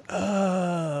 I was like,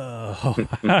 oh,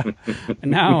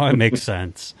 now it makes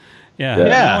sense. Yeah,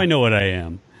 now I know what I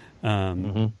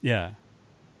am. Yeah.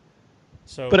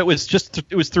 So, but it was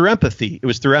through empathy. It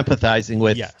was through empathizing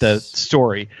with the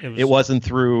story. It wasn't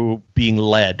through being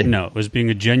led. No, it was being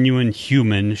a genuine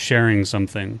human sharing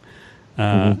something.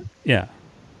 Yeah,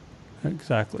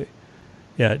 exactly.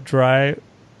 Yeah, Dry.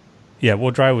 Yeah,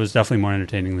 well, Dry was definitely more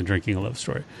entertaining than Drinking a Love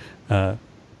Story. All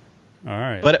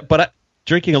right, but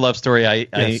Drinking a Love Story, I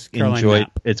enjoyed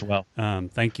as well.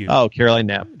 Thank you. Oh, Caroline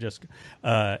Knapp. Just,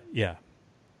 yeah.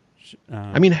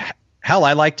 I mean, hell,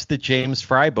 I liked the James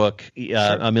Fry book,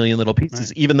 A Million Little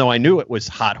Pieces, even though I knew it was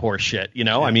hot horse shit. You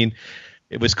know, I mean,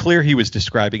 it was clear he was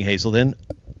describing Hazelden.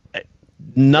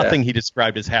 Nothing he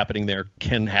described as happening there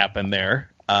can happen there.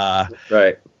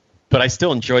 Right. But I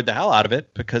still enjoyed the hell out of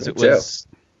it because it was,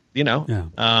 you know,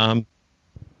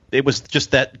 it was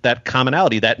just that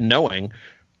commonality, that knowing.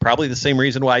 Probably the same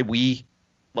reason why we,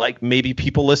 like, maybe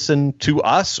people listen to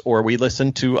us or we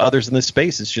listen to others in this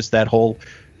space. It's just that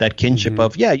kinship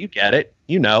of, you get it,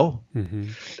 you know.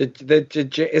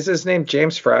 Is his name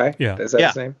James Fry? Yeah. Is that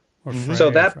his name? So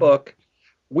that book,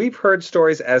 we've heard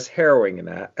stories as harrowing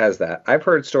as that. I've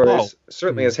heard stories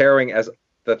certainly as harrowing as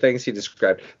the things he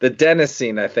described. The dentist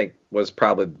scene, I think, was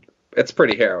it's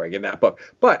pretty harrowing in that book.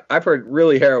 But I've heard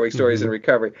really harrowing stories in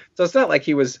recovery. So it's not like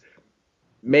he was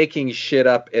making shit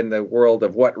up in the world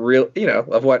of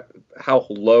how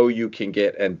low you can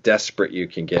get and desperate you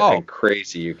can get and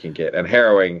crazy you can get and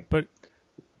harrowing. But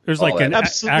there's like an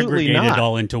aggregated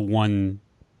all into one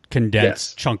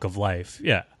condensed chunk of life.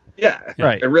 Yeah. Yeah.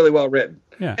 Right. And really well written.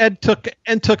 Yeah. And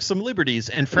took some liberties.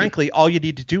 And frankly, all you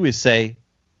need to do is say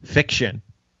fiction.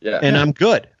 Yeah. And I'm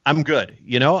good.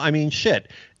 You know, I mean,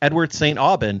 shit. Edward St.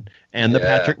 Aubin and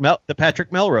the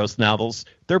Patrick Melrose novels,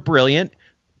 they're brilliant.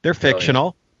 They're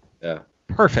fictional. Yeah.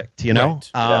 Perfect, you know?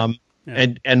 Right.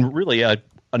 And really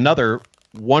another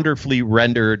wonderfully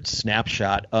rendered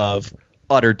snapshot of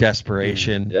utter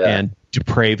desperation and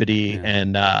depravity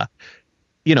and,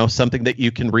 you know, something that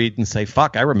you can read and say,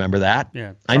 fuck, I remember that.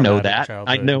 Yeah. I know that.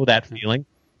 I know that feeling.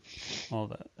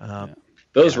 All that.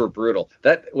 Those were brutal.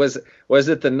 That was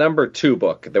it the number 2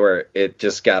 book where it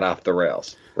just got off the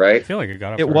rails, right? I feel like it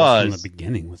got off the rails from the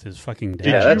beginning with his fucking dad.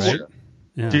 Yeah, that's right? true.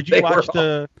 Yeah. Did you watch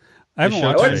I haven't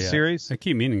watched the it yet. series? I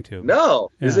keep meaning to. No.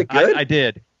 Is it good? I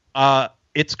did.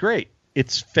 It's great.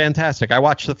 It's fantastic. I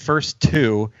watched the first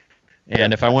 2,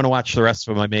 and if I want to watch the rest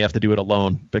of them, I may have to do it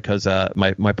alone because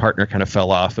my partner kind of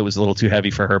fell off. It was a little too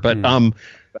heavy for her. But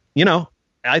you know,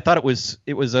 I thought it was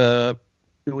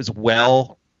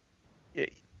well.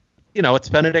 You know, it's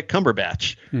Benedict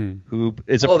Cumberbatch, who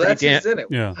is a pretty he's in it.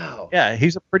 Yeah. Wow. Yeah,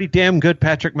 he's a pretty damn good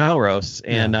Patrick Melrose,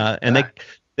 and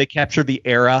they capture the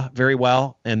era very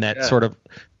well, and that sort of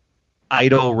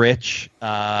idle rich,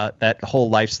 that whole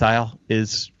lifestyle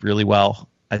is really well.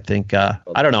 I think I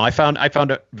don't know. I found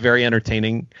it very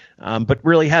entertaining, but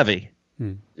really heavy.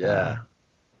 Yeah.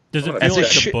 Does it feel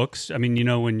like the books? I mean, you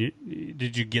know,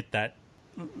 did you get that?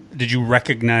 Did you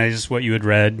recognize what you had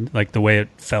read, like the way it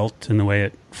felt and the way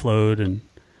it flowed? And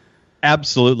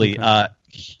absolutely,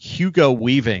 Hugo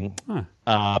Weaving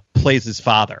plays his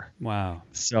father. Wow.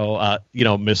 So you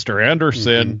know, Mr.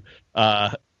 Anderson,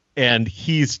 and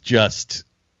he's just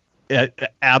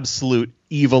absolute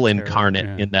evil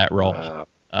incarnate in that role.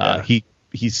 He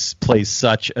plays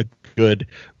such a good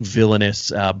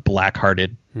villainous,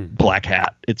 black-hearted black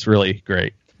hat. It's really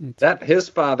great. That his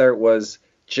father was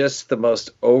just the most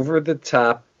over the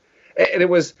top, and it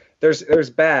was there's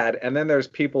bad, and then there's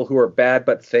people who are bad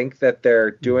but think that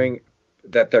they're doing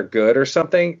that they're good or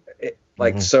something,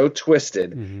 so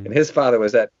twisted. And his father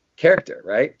was that character,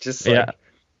 right? Just like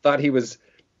thought he was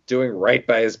doing right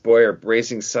by his boy or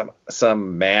raising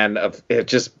some man of it.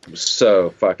 Just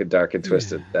so fucking dark and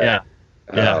twisted. Oh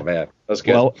man, that was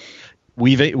good. Well,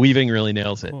 Weaving really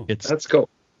nails it. Cool. That's cool.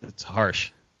 It's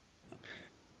harsh.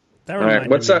 That all right,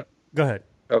 what's up? Go ahead.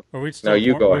 Oh, Are we still, no,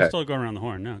 you go we're ahead. still going around the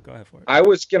horn. No, go ahead for it. I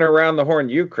was gonna round the horn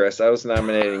you, Chris. I was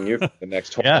nominating you for the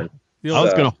next horn. Yeah, I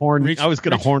was gonna horn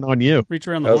on you. Reach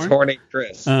around the I horn. was horning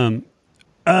Chris. What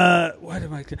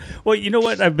am I? Well, you know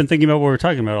what? I've been thinking about what we're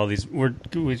talking about. All these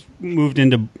we moved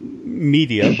into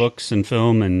media, books and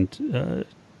film and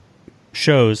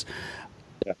shows.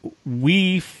 Yeah.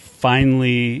 We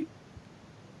finally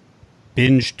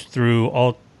binged through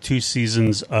all 2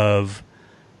 seasons of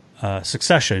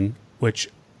Succession, which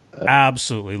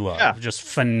absolutely love. Yeah. Just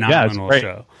phenomenal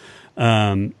show.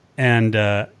 And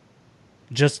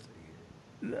just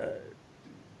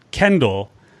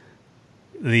Kendall,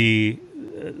 the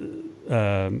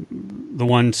the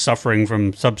one suffering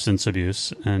from substance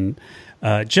abuse, and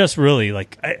just really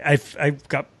like I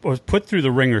was put through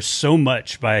the ringer so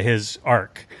much by his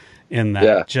arc in that.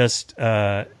 Yeah. Just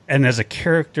and as a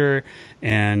character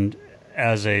and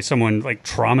as someone like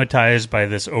traumatized by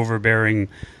this overbearing,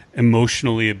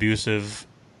 emotionally abusive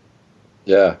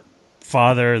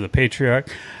father, the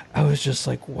patriarch, I was just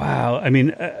like, wow. I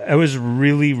mean, I was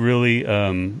really, really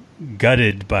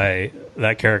gutted by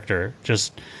that character.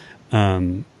 Just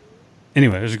anyway,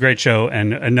 it was a great show,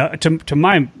 and to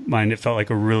my mind, it felt like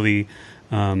a really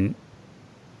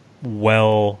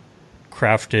well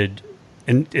crafted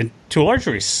and to a large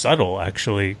degree subtle,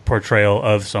 actually, portrayal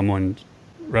of someone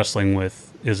wrestling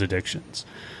with his addictions.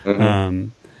 Mm-hmm.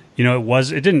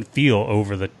 It didn't feel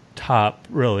over the top,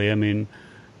 really. I mean,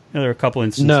 there are a couple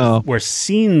instances where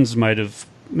scenes might have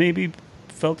maybe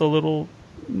felt a little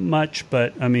much,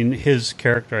 but I mean, his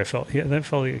character, I felt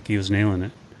like he was nailing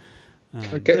it.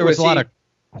 There was a lot of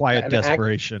quiet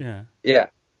desperation. Yeah.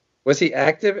 Was he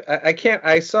active? I can't.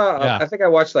 I saw. I think I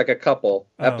watched like a couple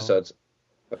episodes,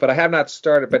 but I have not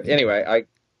started. But anyway, I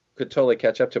could totally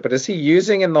catch up to it. But is he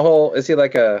using in the whole? Is he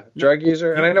like a drug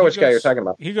user? And I know which guy you're talking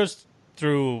about. He goes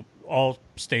through all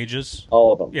stages.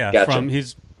 All of them. Yeah. Gotcha. From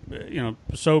he's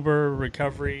sober,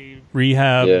 recovery,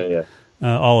 rehab.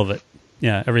 All of it.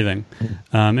 Yeah, everything.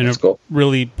 In a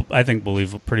really, I think,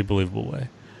 pretty believable way.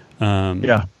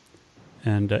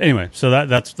 And anyway, so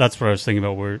that's what I was thinking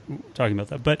about. We're talking about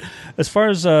that. But as far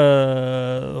as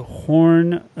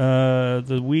Horn,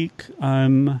 the week,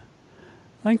 I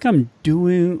think I'm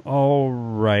doing all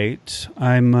right.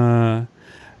 I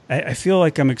feel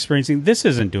like I'm experiencing. This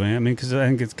isn't doing it. I mean, because I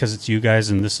think it's you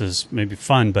guys, and this is maybe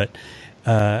fun. But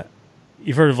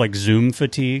you've heard of like Zoom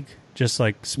fatigue, just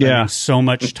like spending so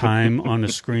much time on a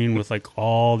screen with like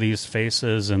all these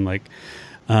faces, and like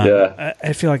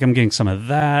I feel like I'm getting some of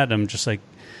that. I'm just like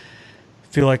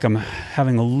feel like I'm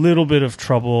having a little bit of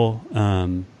trouble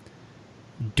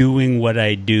doing what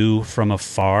I do from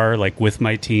afar, like with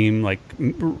my team, like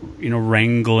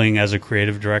wrangling as a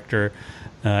creative director.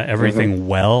 Everything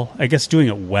well. I guess doing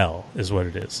it well is what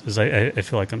it is. I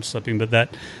feel like I'm slipping, but that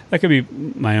could be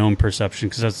my own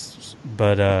perception. So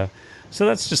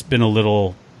that's just been a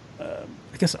little,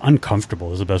 I guess,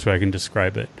 uncomfortable is the best way I can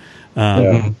describe it.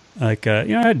 I had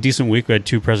a decent week. We had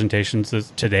 2 presentations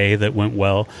today that went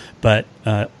well, but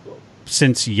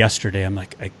since yesterday, I'm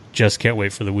like, I just can't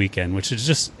wait for the weekend, which is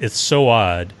just, it's so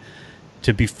odd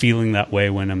to be feeling that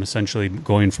way when I'm essentially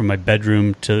going from my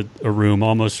bedroom to a room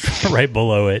almost right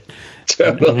below it,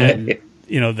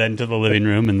 and then to the living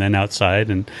room and then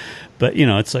outside. But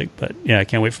I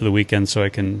can't wait for the weekend so I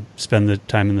can spend the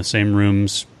time in the same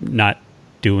rooms, not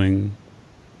doing,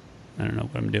 I don't know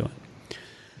what I'm doing.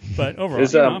 But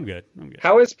overall, I'm good.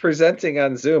 How is presenting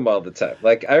on Zoom all the time?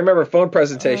 Like, I remember phone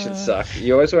presentations suck.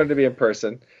 You always wanted to be in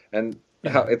person, and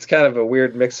how it's kind of a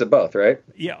weird mix of both, right?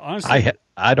 Yeah, honestly,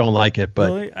 I don't like it, but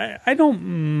really, I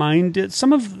don't mind it.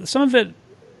 Some of it,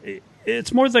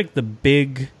 it's more like the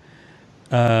big,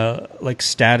 like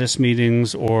status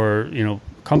meetings or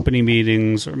company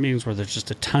meetings or meetings where there's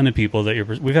just a ton of people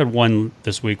that we've had one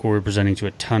this week where we're presenting to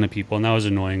a ton of people, and that was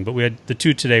annoying. But we had the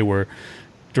 2 today were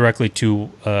directly to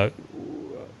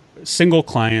single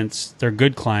clients. They're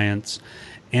good clients,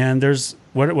 and there's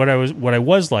what I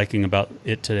was liking about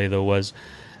it today though was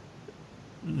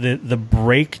the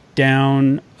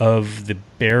breakdown of the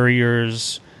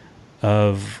barriers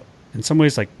of, in some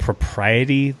ways, like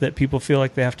propriety that people feel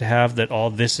like they have to have, that all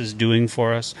this is doing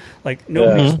for us. Like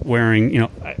nobody's wearing,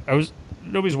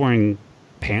 nobody's wearing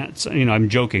pants. I'm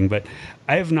joking, but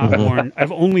I have not worn.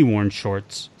 I've only worn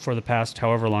shorts for the past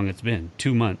however long it's been,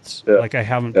 2 months. Yeah. Like I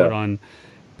haven't put on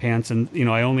pants, and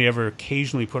I only ever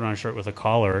occasionally put on a shirt with a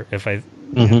collar if I'm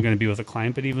going to be with a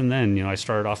client. But even then, I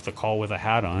started off the call with a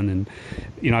hat on,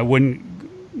 and I wouldn't,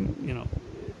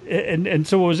 And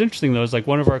so what was interesting though is like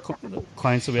one of our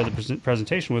clients that we had the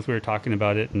presentation with, we were talking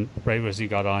about it, and right as he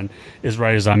got on, is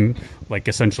right as I'm like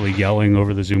essentially yelling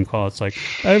over the Zoom call, it's like,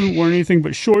 I haven't worn anything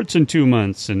but shorts in 2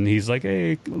 months, and he's like,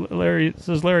 hey Larry, this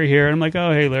is Larry here, and I'm like,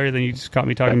 oh hey Larry, then you just caught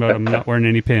me talking about I'm not wearing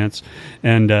any pants,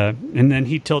 and then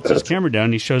he tilts his camera down,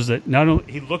 and he shows that not only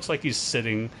he looks like he's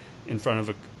sitting in front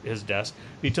of his desk,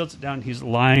 he tilts it down, he's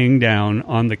lying down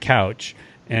on the couch.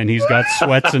 And he's got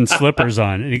sweats and slippers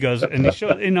on, and he goes, and he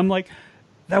shows, and I'm like,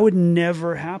 that would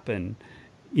never happen,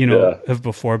 of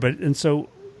before. But and so,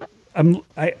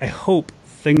 I hope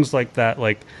things like that,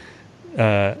 like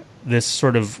this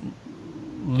sort of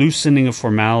loosening of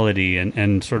formality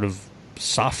and sort of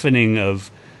softening of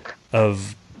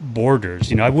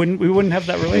borders. We wouldn't have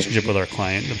that relationship with our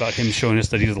client about him showing us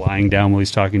that he's lying down while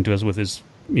he's talking to us with his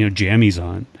jammies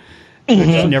on.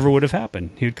 which never would have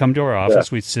happened. He would come to our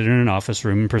office. We'd sit in an office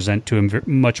room and present to him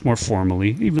much more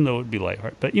formally, even though it would be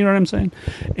lighthearted. But you know what I'm saying?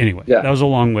 Anyway, that was a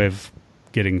long way of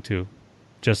getting to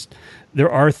just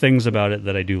there are things about it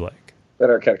that I do like. That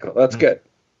are kind of cool. That's good.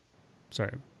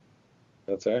 Sorry.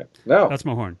 That's all right. No. That's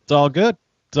my horn. It's all good.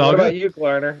 It's all what good. about you,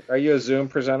 Glarner? Are you a Zoom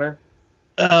presenter?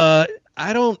 I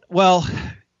don't. Well,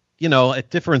 at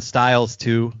different styles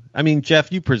too. I mean,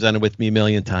 Jeff, you presented with me a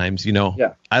million times.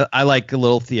 Yeah. I like a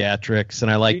little theatrics, and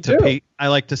I like to paint. I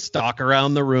like to stalk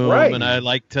around the room, and I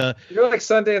like to. You're like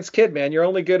Sundance Kid, man. You're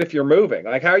only good if you're moving.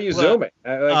 Like, how are you zooming?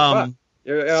 Fuck.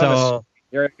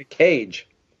 You're in a cage.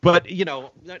 But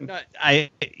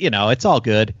it's all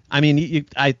good. I mean,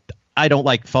 I don't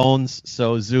like phones,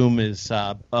 so Zoom is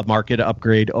a market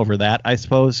upgrade over that, I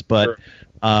suppose. But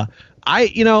sure.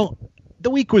 The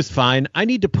week was fine. I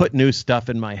need to put new stuff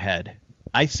in my head.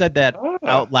 I said that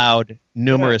out loud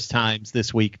numerous times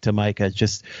this week to Micah.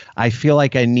 Just I feel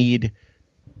like I need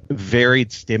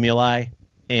varied stimuli,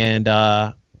 and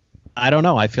I don't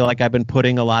know. I feel like I've been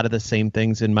putting a lot of the same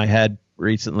things in my head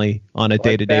recently on a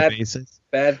day-to-day basis.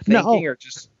 Bad thinking or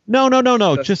just no.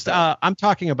 Just I'm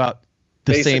talking about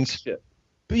the same shit.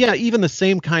 Yeah, even the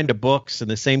same kind of books and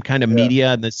the same kind of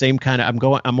media and the same kind of I'm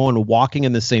going walking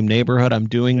in the same neighborhood. I'm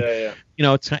doing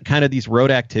it's kind of these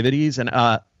road activities, and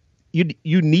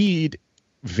you need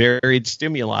varied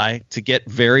stimuli to get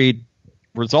varied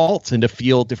results and to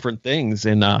feel different things.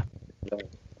 And I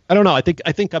don't know. I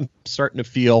think I'm starting to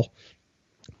feel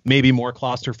maybe more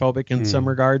claustrophobic in some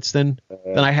regards than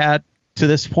I had to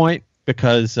this point,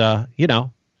 because I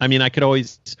mean, I could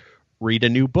always read a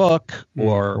new book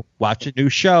or watch a new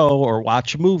show or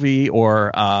watch a movie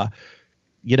or but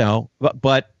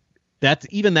that's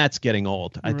getting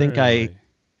old. I think I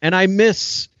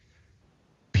miss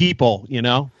people,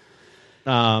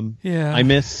 I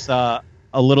miss a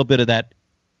little bit of that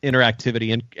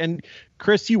interactivity. And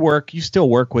Chris, you still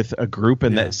work with a group,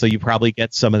 and that, so you probably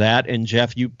get some of that. And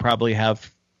Jeff, you probably have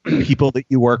people that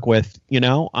you work with,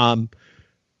 I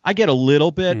get a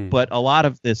little bit, but a lot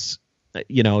of this,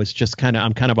 it's just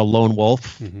I'm kind of a lone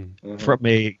wolf from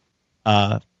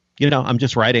I'm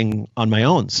just writing on my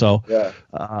own. So,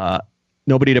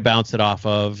 nobody to bounce it off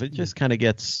of. It just kind of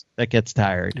gets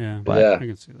tired. Yeah. But, I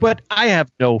can see that. but I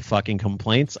have no fucking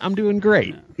complaints. I'm doing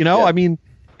great. I mean,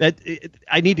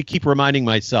 I need to keep reminding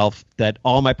myself that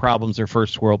all my problems are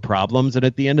first world problems. And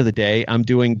at the end of the day, I'm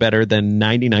doing better than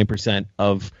 99%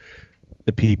 of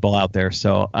the people out there.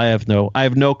 So I have no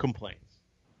complaints.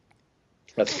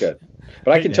 That's good.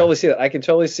 But I can totally see that. I can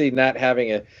totally see not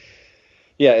having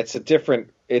it's a different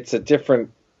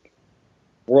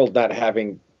world, not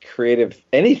having creative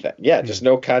anything. Yeah. Just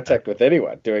no contact with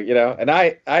anyone doing, and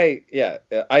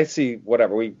I see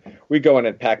whatever we go in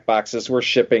and pack boxes. We're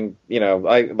shipping,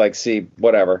 I see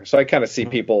whatever. So I kind of see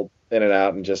people in and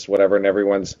out and just whatever. And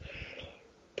everyone's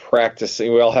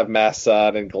practicing. We all have masks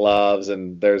on and gloves,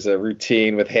 and there's a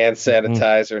routine with hand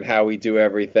sanitizer and how we do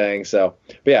everything. So,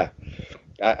 but yeah,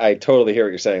 I totally hear what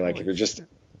you're saying. Like if you're just,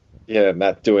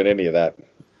 not doing any of that,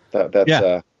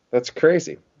 that's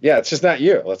crazy. Yeah, it's just not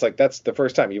you. It's like that's the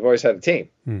first time. You've always had a team,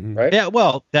 right? Yeah,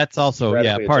 well, that's also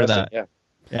part of that.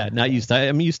 Yeah, not used to.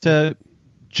 I'm used to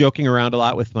joking around a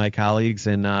lot with my colleagues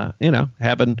and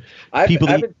having people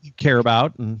that you care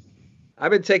about. And I've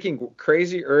been taking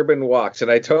crazy urban walks, and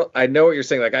I know what you're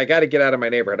saying. Like I got to get out of my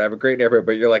neighborhood. I have a great neighborhood,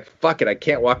 but you're like, fuck it, I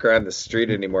can't walk around the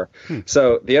street anymore.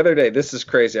 So the other day, this is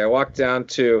crazy. I walked down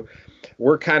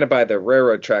we're kind of by the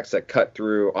railroad tracks that cut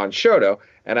through on Shoto.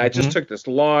 And I just took this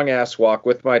long ass walk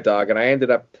with my dog, and I ended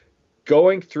up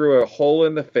going through a hole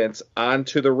in the fence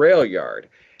onto the rail yard.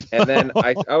 And then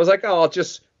I was like, I'll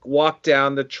just walk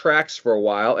down the tracks for a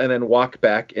while and then walk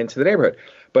back into the neighborhood.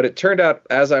 But it turned out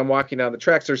as I'm walking down the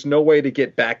tracks, there's no way to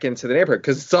get back into the neighborhood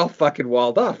because it's all fucking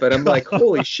walled off. And I'm like,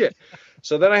 holy shit.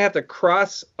 So then I have to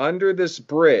cross under this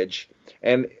bridge,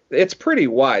 and it's pretty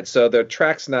wide. So the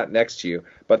track's not next to you,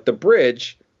 but the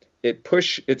bridge, it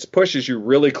pushes you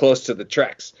really close to the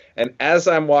tracks. And as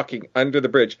I'm walking under the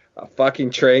bridge, a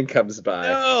fucking train comes by.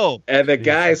 No! And the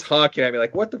guy's honking at me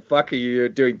like, what the fuck are you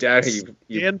doing down here?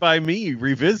 Stand by Me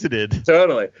revisited.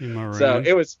 Totally. So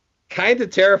it was kind of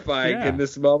terrifying in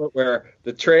this moment where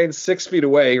the train's 6 feet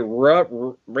away,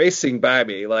 racing by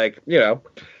me, like,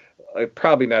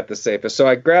 probably not the safest. So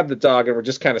I grabbed the dog, and we're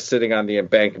just kind of sitting on the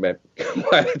embankment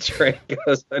while the train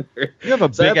goes under. You have a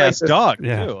big ass dog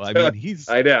too. I mean,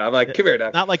 I know. I'm like, come here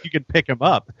now. Not like you can pick him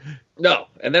up. No.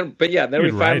 And then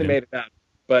we finally made it out.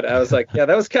 But I was like, that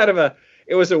was kind of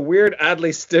it was a weird,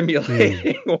 oddly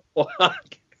stimulating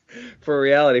walk for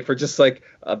reality, for just like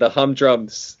the humdrum,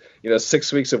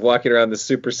 6 weeks of walking around the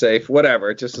super safe, whatever.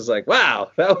 It just was like,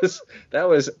 wow, that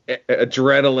was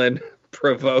adrenaline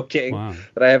provoking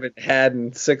that I haven't had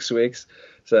in 6 weeks.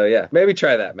 So yeah, maybe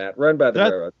try that, Matt. Run by the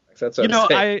railroad tracks. That's what I'm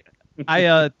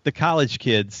saying. The college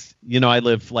kids, I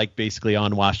live like basically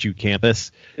on WashU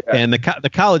campus, and the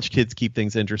college kids keep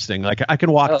things interesting. Like I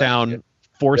can walk down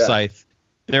Forsyth. Yeah.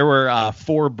 There were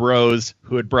 4 bros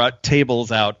who had brought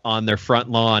tables out on their front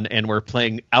lawn and were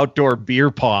playing outdoor beer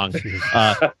pong.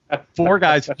 4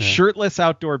 guys shirtless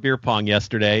outdoor beer pong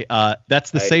yesterday.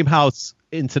 That's the same house,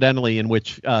 incidentally, in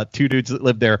which 2 dudes that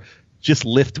live there just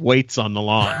lift weights on the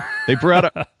lawn. They brought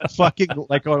a fucking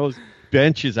like all those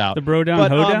benches out. The bro down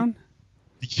hoedown?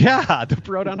 Yeah, the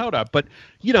bro down hoedown. But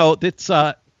it's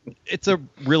a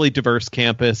really diverse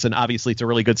campus, and obviously it's a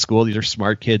really good school. These are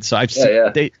smart kids. So I've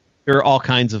seen there are all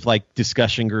kinds of like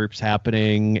discussion groups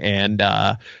happening, and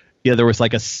there was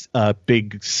like a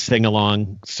big sing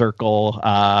along circle.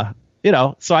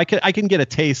 So I can get a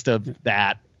taste of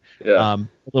that. Yeah. A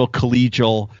little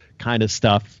collegial kind of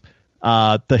stuff.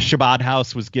 The Shabbat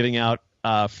house was giving out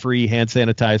free hand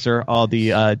sanitizer, all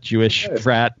the Jewish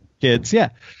frat kids. Yeah.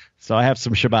 So I have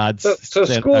some Shabbats. So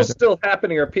school's still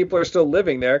happening, or people are still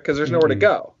living there because there's nowhere to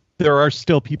go. There are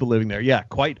still people living there. Yeah,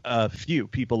 quite a few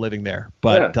people living there.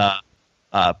 But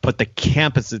but the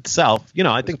campus itself,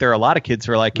 I think there are a lot of kids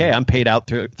who are like, hey, I'm paid out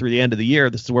through the end of the year.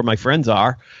 This is where my friends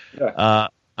are. Yeah.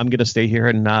 I'm going to stay here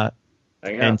and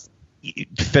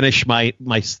finish my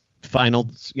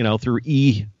finals, through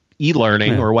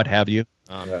e-learning or what have you.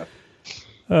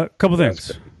 A couple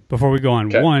things before we go on.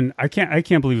 Okay. One, I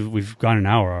can't believe we've gone an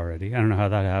hour already. I don't know how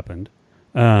that happened.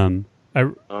 I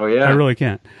really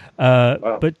can't.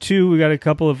 Wow. But 2, we got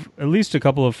at least a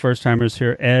couple of first timers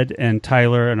here, Ed and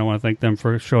Tyler, and I want to thank them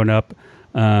for showing up.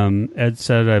 Ed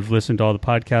said, I've listened to all the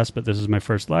podcasts, but this is my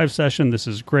first live session. This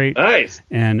is great. Nice.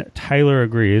 And Tyler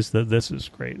agrees that this is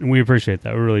great, and we appreciate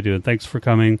that. We really do. And thanks for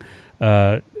coming.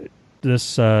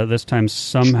 This time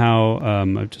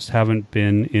somehow I just haven't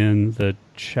been in the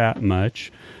chat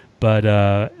much, but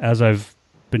as I've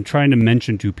been trying to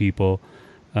mention to people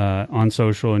on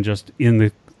social and just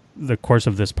in the course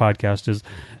of this podcast, is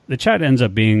the chat ends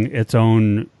up being its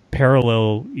own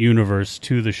parallel universe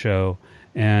to the show.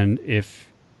 And if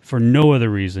for no other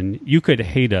reason, you could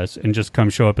hate us and just come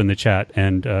show up in the chat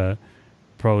and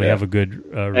probably have a good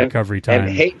recovery time.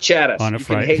 And hate chat us. On a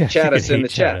Friday. You can hate chat us in the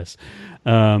chat.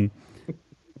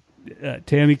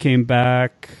 Tammy came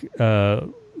back. I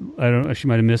don't know. She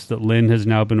might have missed that Lynn has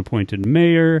now been appointed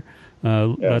mayor.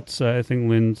 That's I think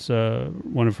Lynn's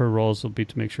one of her roles will be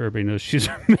to make sure everybody knows she's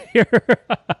a mayor.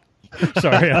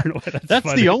 Sorry, I don't know why that's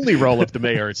funny. The only role of the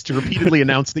mayor is to repeatedly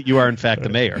announce that you are in fact the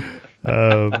mayor.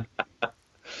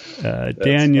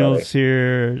 Daniel's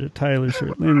here, Tyler's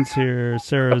here, Lynn's here,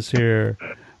 Sarah's here.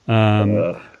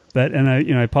 But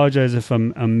I apologize if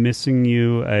I'm missing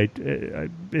you.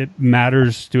 It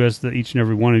matters to us that each and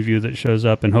every one of you that shows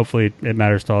up, and hopefully it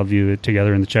matters to all of you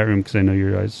together in the chat room, because I know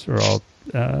you guys are all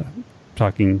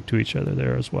talking to each other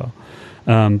there as well.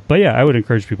 But yeah, I would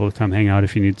encourage people to come hang out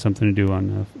if you need something to do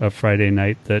on a Friday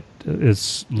night that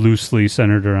is loosely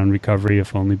centered around recovery,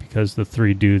 if only because the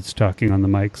 3 dudes talking on the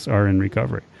mics are in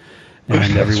recovery,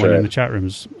 and everyone in the chat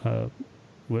rooms,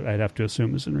 I'd have to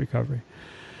assume, is in recovery.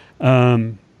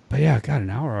 But yeah, got an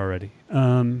hour already.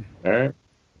 All right.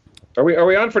 Are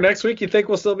we on for next week? You think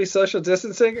we'll still be social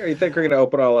distancing, or you think we're going to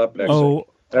open all up next week?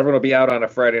 Everyone will be out on a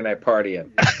Friday night partying.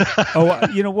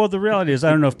 Well, the reality is, I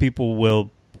don't know if people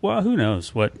will. Well, who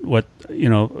knows what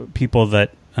people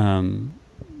that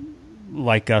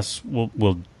like us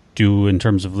will do in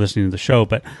terms of listening to the show.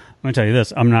 But I'm going to tell you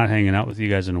this: I'm not hanging out with you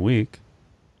guys in a week.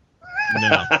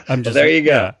 No, I'm just. There you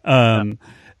go.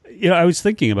 Yeah. I was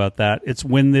thinking about that. It's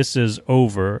when this is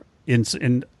over.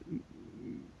 And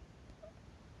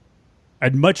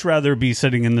I'd much rather be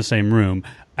sitting in the same room.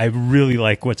 I really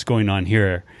like what's going on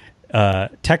here,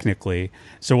 technically.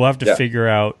 So we'll have to figure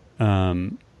out.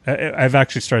 I've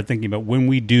actually started thinking about when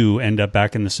we do end up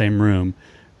back in the same room.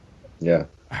 Yeah.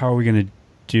 How are we going to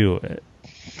do it?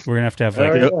 We're going to have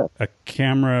like a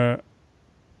camera.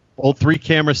 Old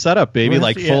 3-camera setup, baby,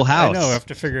 like Full House. I know, I have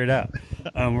to figure it out.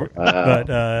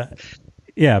 But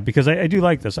yeah, because I do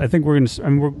like this. I think we're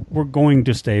going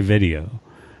to stay video.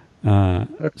 So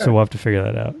we'll have to figure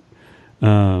that out.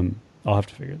 I'll have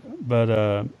to figure it out.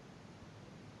 But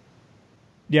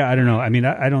yeah, I don't know. I mean,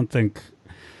 I don't think.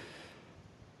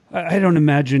 I don't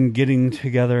imagine getting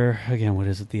together again. What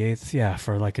is it, the 8th? Yeah,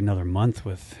 for like another month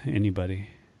with anybody.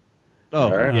 Oh,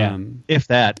 yeah. If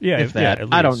that. Yeah, if that. Yeah,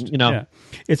 I don't. Yeah.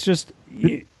 It's just.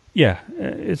 Yeah,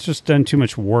 it's just done too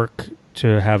much work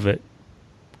to have it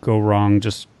go wrong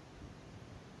just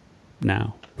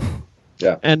now.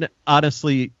 Yeah. And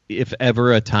honestly, if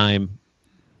ever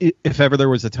there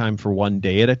was a time for one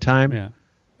day at a time, Yeah.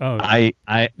 Oh, I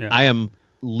am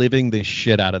living the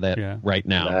shit out of that right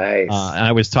now. Nice. And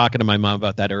I was talking to my mom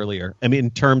about that earlier. I mean,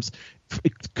 in terms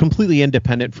completely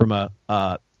independent from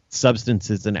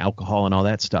substances and alcohol and all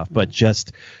that stuff, but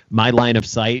just my line of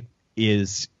sight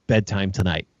is bedtime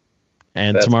tonight.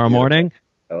 And That's tomorrow beautiful. morning,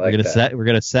 I like we're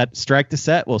gonna strike the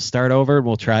set. We'll start over and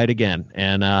we'll try it again.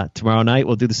 And tomorrow night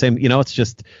we'll do the same. It's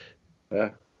just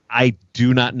I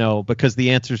do not know, because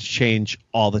the answers change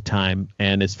all the time.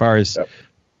 And as far as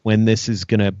when this is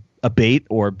gonna abate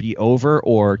or be over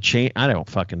or change, I don't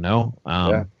fucking know.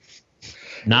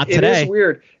 Not today. It is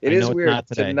weird. It is weird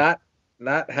to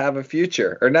not have a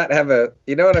future, or not have a,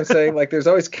 you know what I'm saying? Like, there's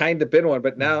always kind of been one,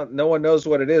 but now no one knows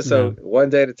what it is. So one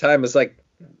day at a time is like,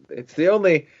 it's the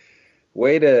only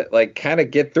way to like kind of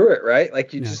get through it, right?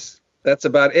 Like that's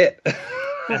about it.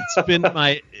 It's been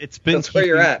that's where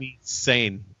you're at. Me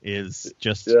sane is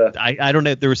just, I don't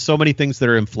know. There are so many things that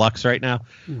are in flux right now.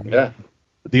 Yeah.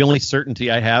 The only certainty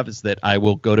I have is that I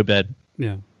will go to bed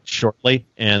shortly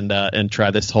and try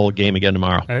this whole game again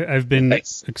tomorrow. I've been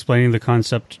explaining the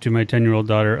concept to my 10-year-old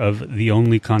daughter of the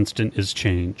only constant is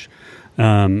change.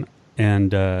 I mean,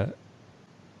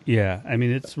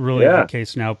 it's really the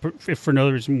case now. If for no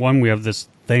reason, one, we have this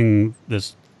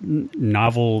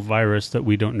novel virus that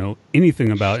we don't know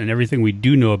anything about, and everything we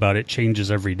do know about it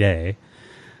changes every day.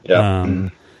 Yeah.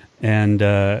 And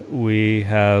we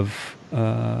have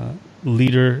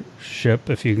leadership,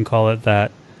 if you can call it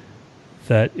that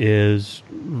is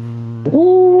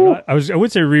I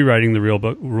would say rewriting the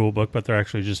rule book, but they're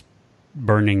actually just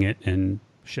burning it and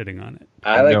shitting on it.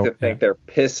 I like to think they're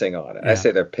pissing on it. I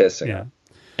say they're pissing on it.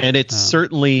 And it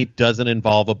certainly doesn't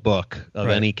involve a book of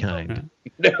any kind.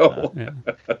 No.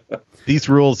 These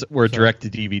rules were direct to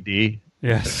DVD.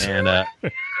 Yes. And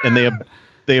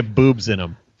they have boobs in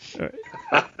them.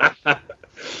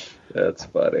 That's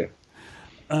funny.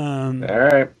 All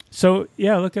right. So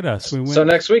look at us. So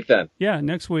next week then. Yeah,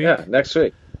 next week. Yeah, next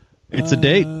week. It's a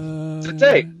date. It's a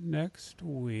date. Next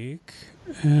week.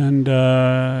 And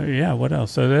what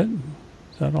else? Is that it?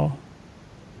 Is that all?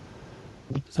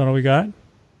 Is that all we got?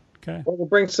 Okay. Well, we'll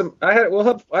bring some. I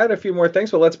had a few more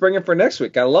things, but let's bring it for next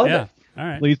week. I love it. All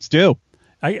right. Please do.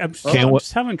 I'm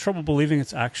just having trouble believing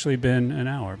it's actually been an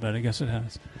hour, but I guess it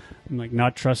has. I'm like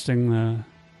not trusting the.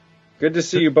 Good to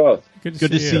see you both. Good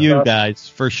to see you guys,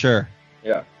 for sure.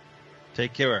 Yeah.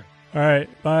 Take care. All right.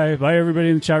 Bye. Bye, everybody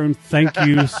in the chat room. Thank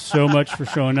you so much for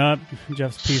showing up.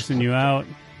 Jeff's piecing you out.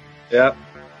 Yep.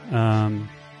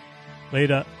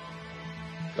 Later.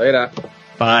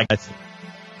 Bye, guys.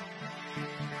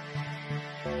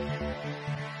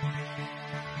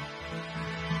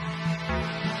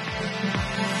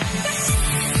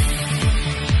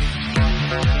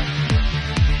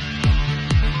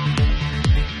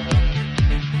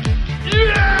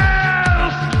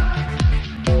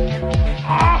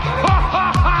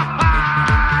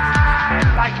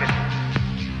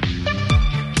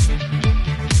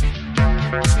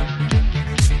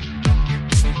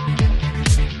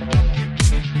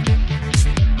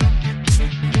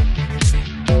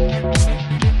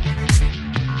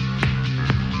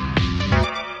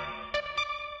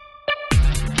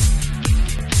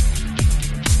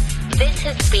 This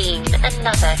has been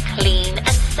another clean and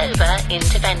sober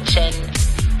intervention.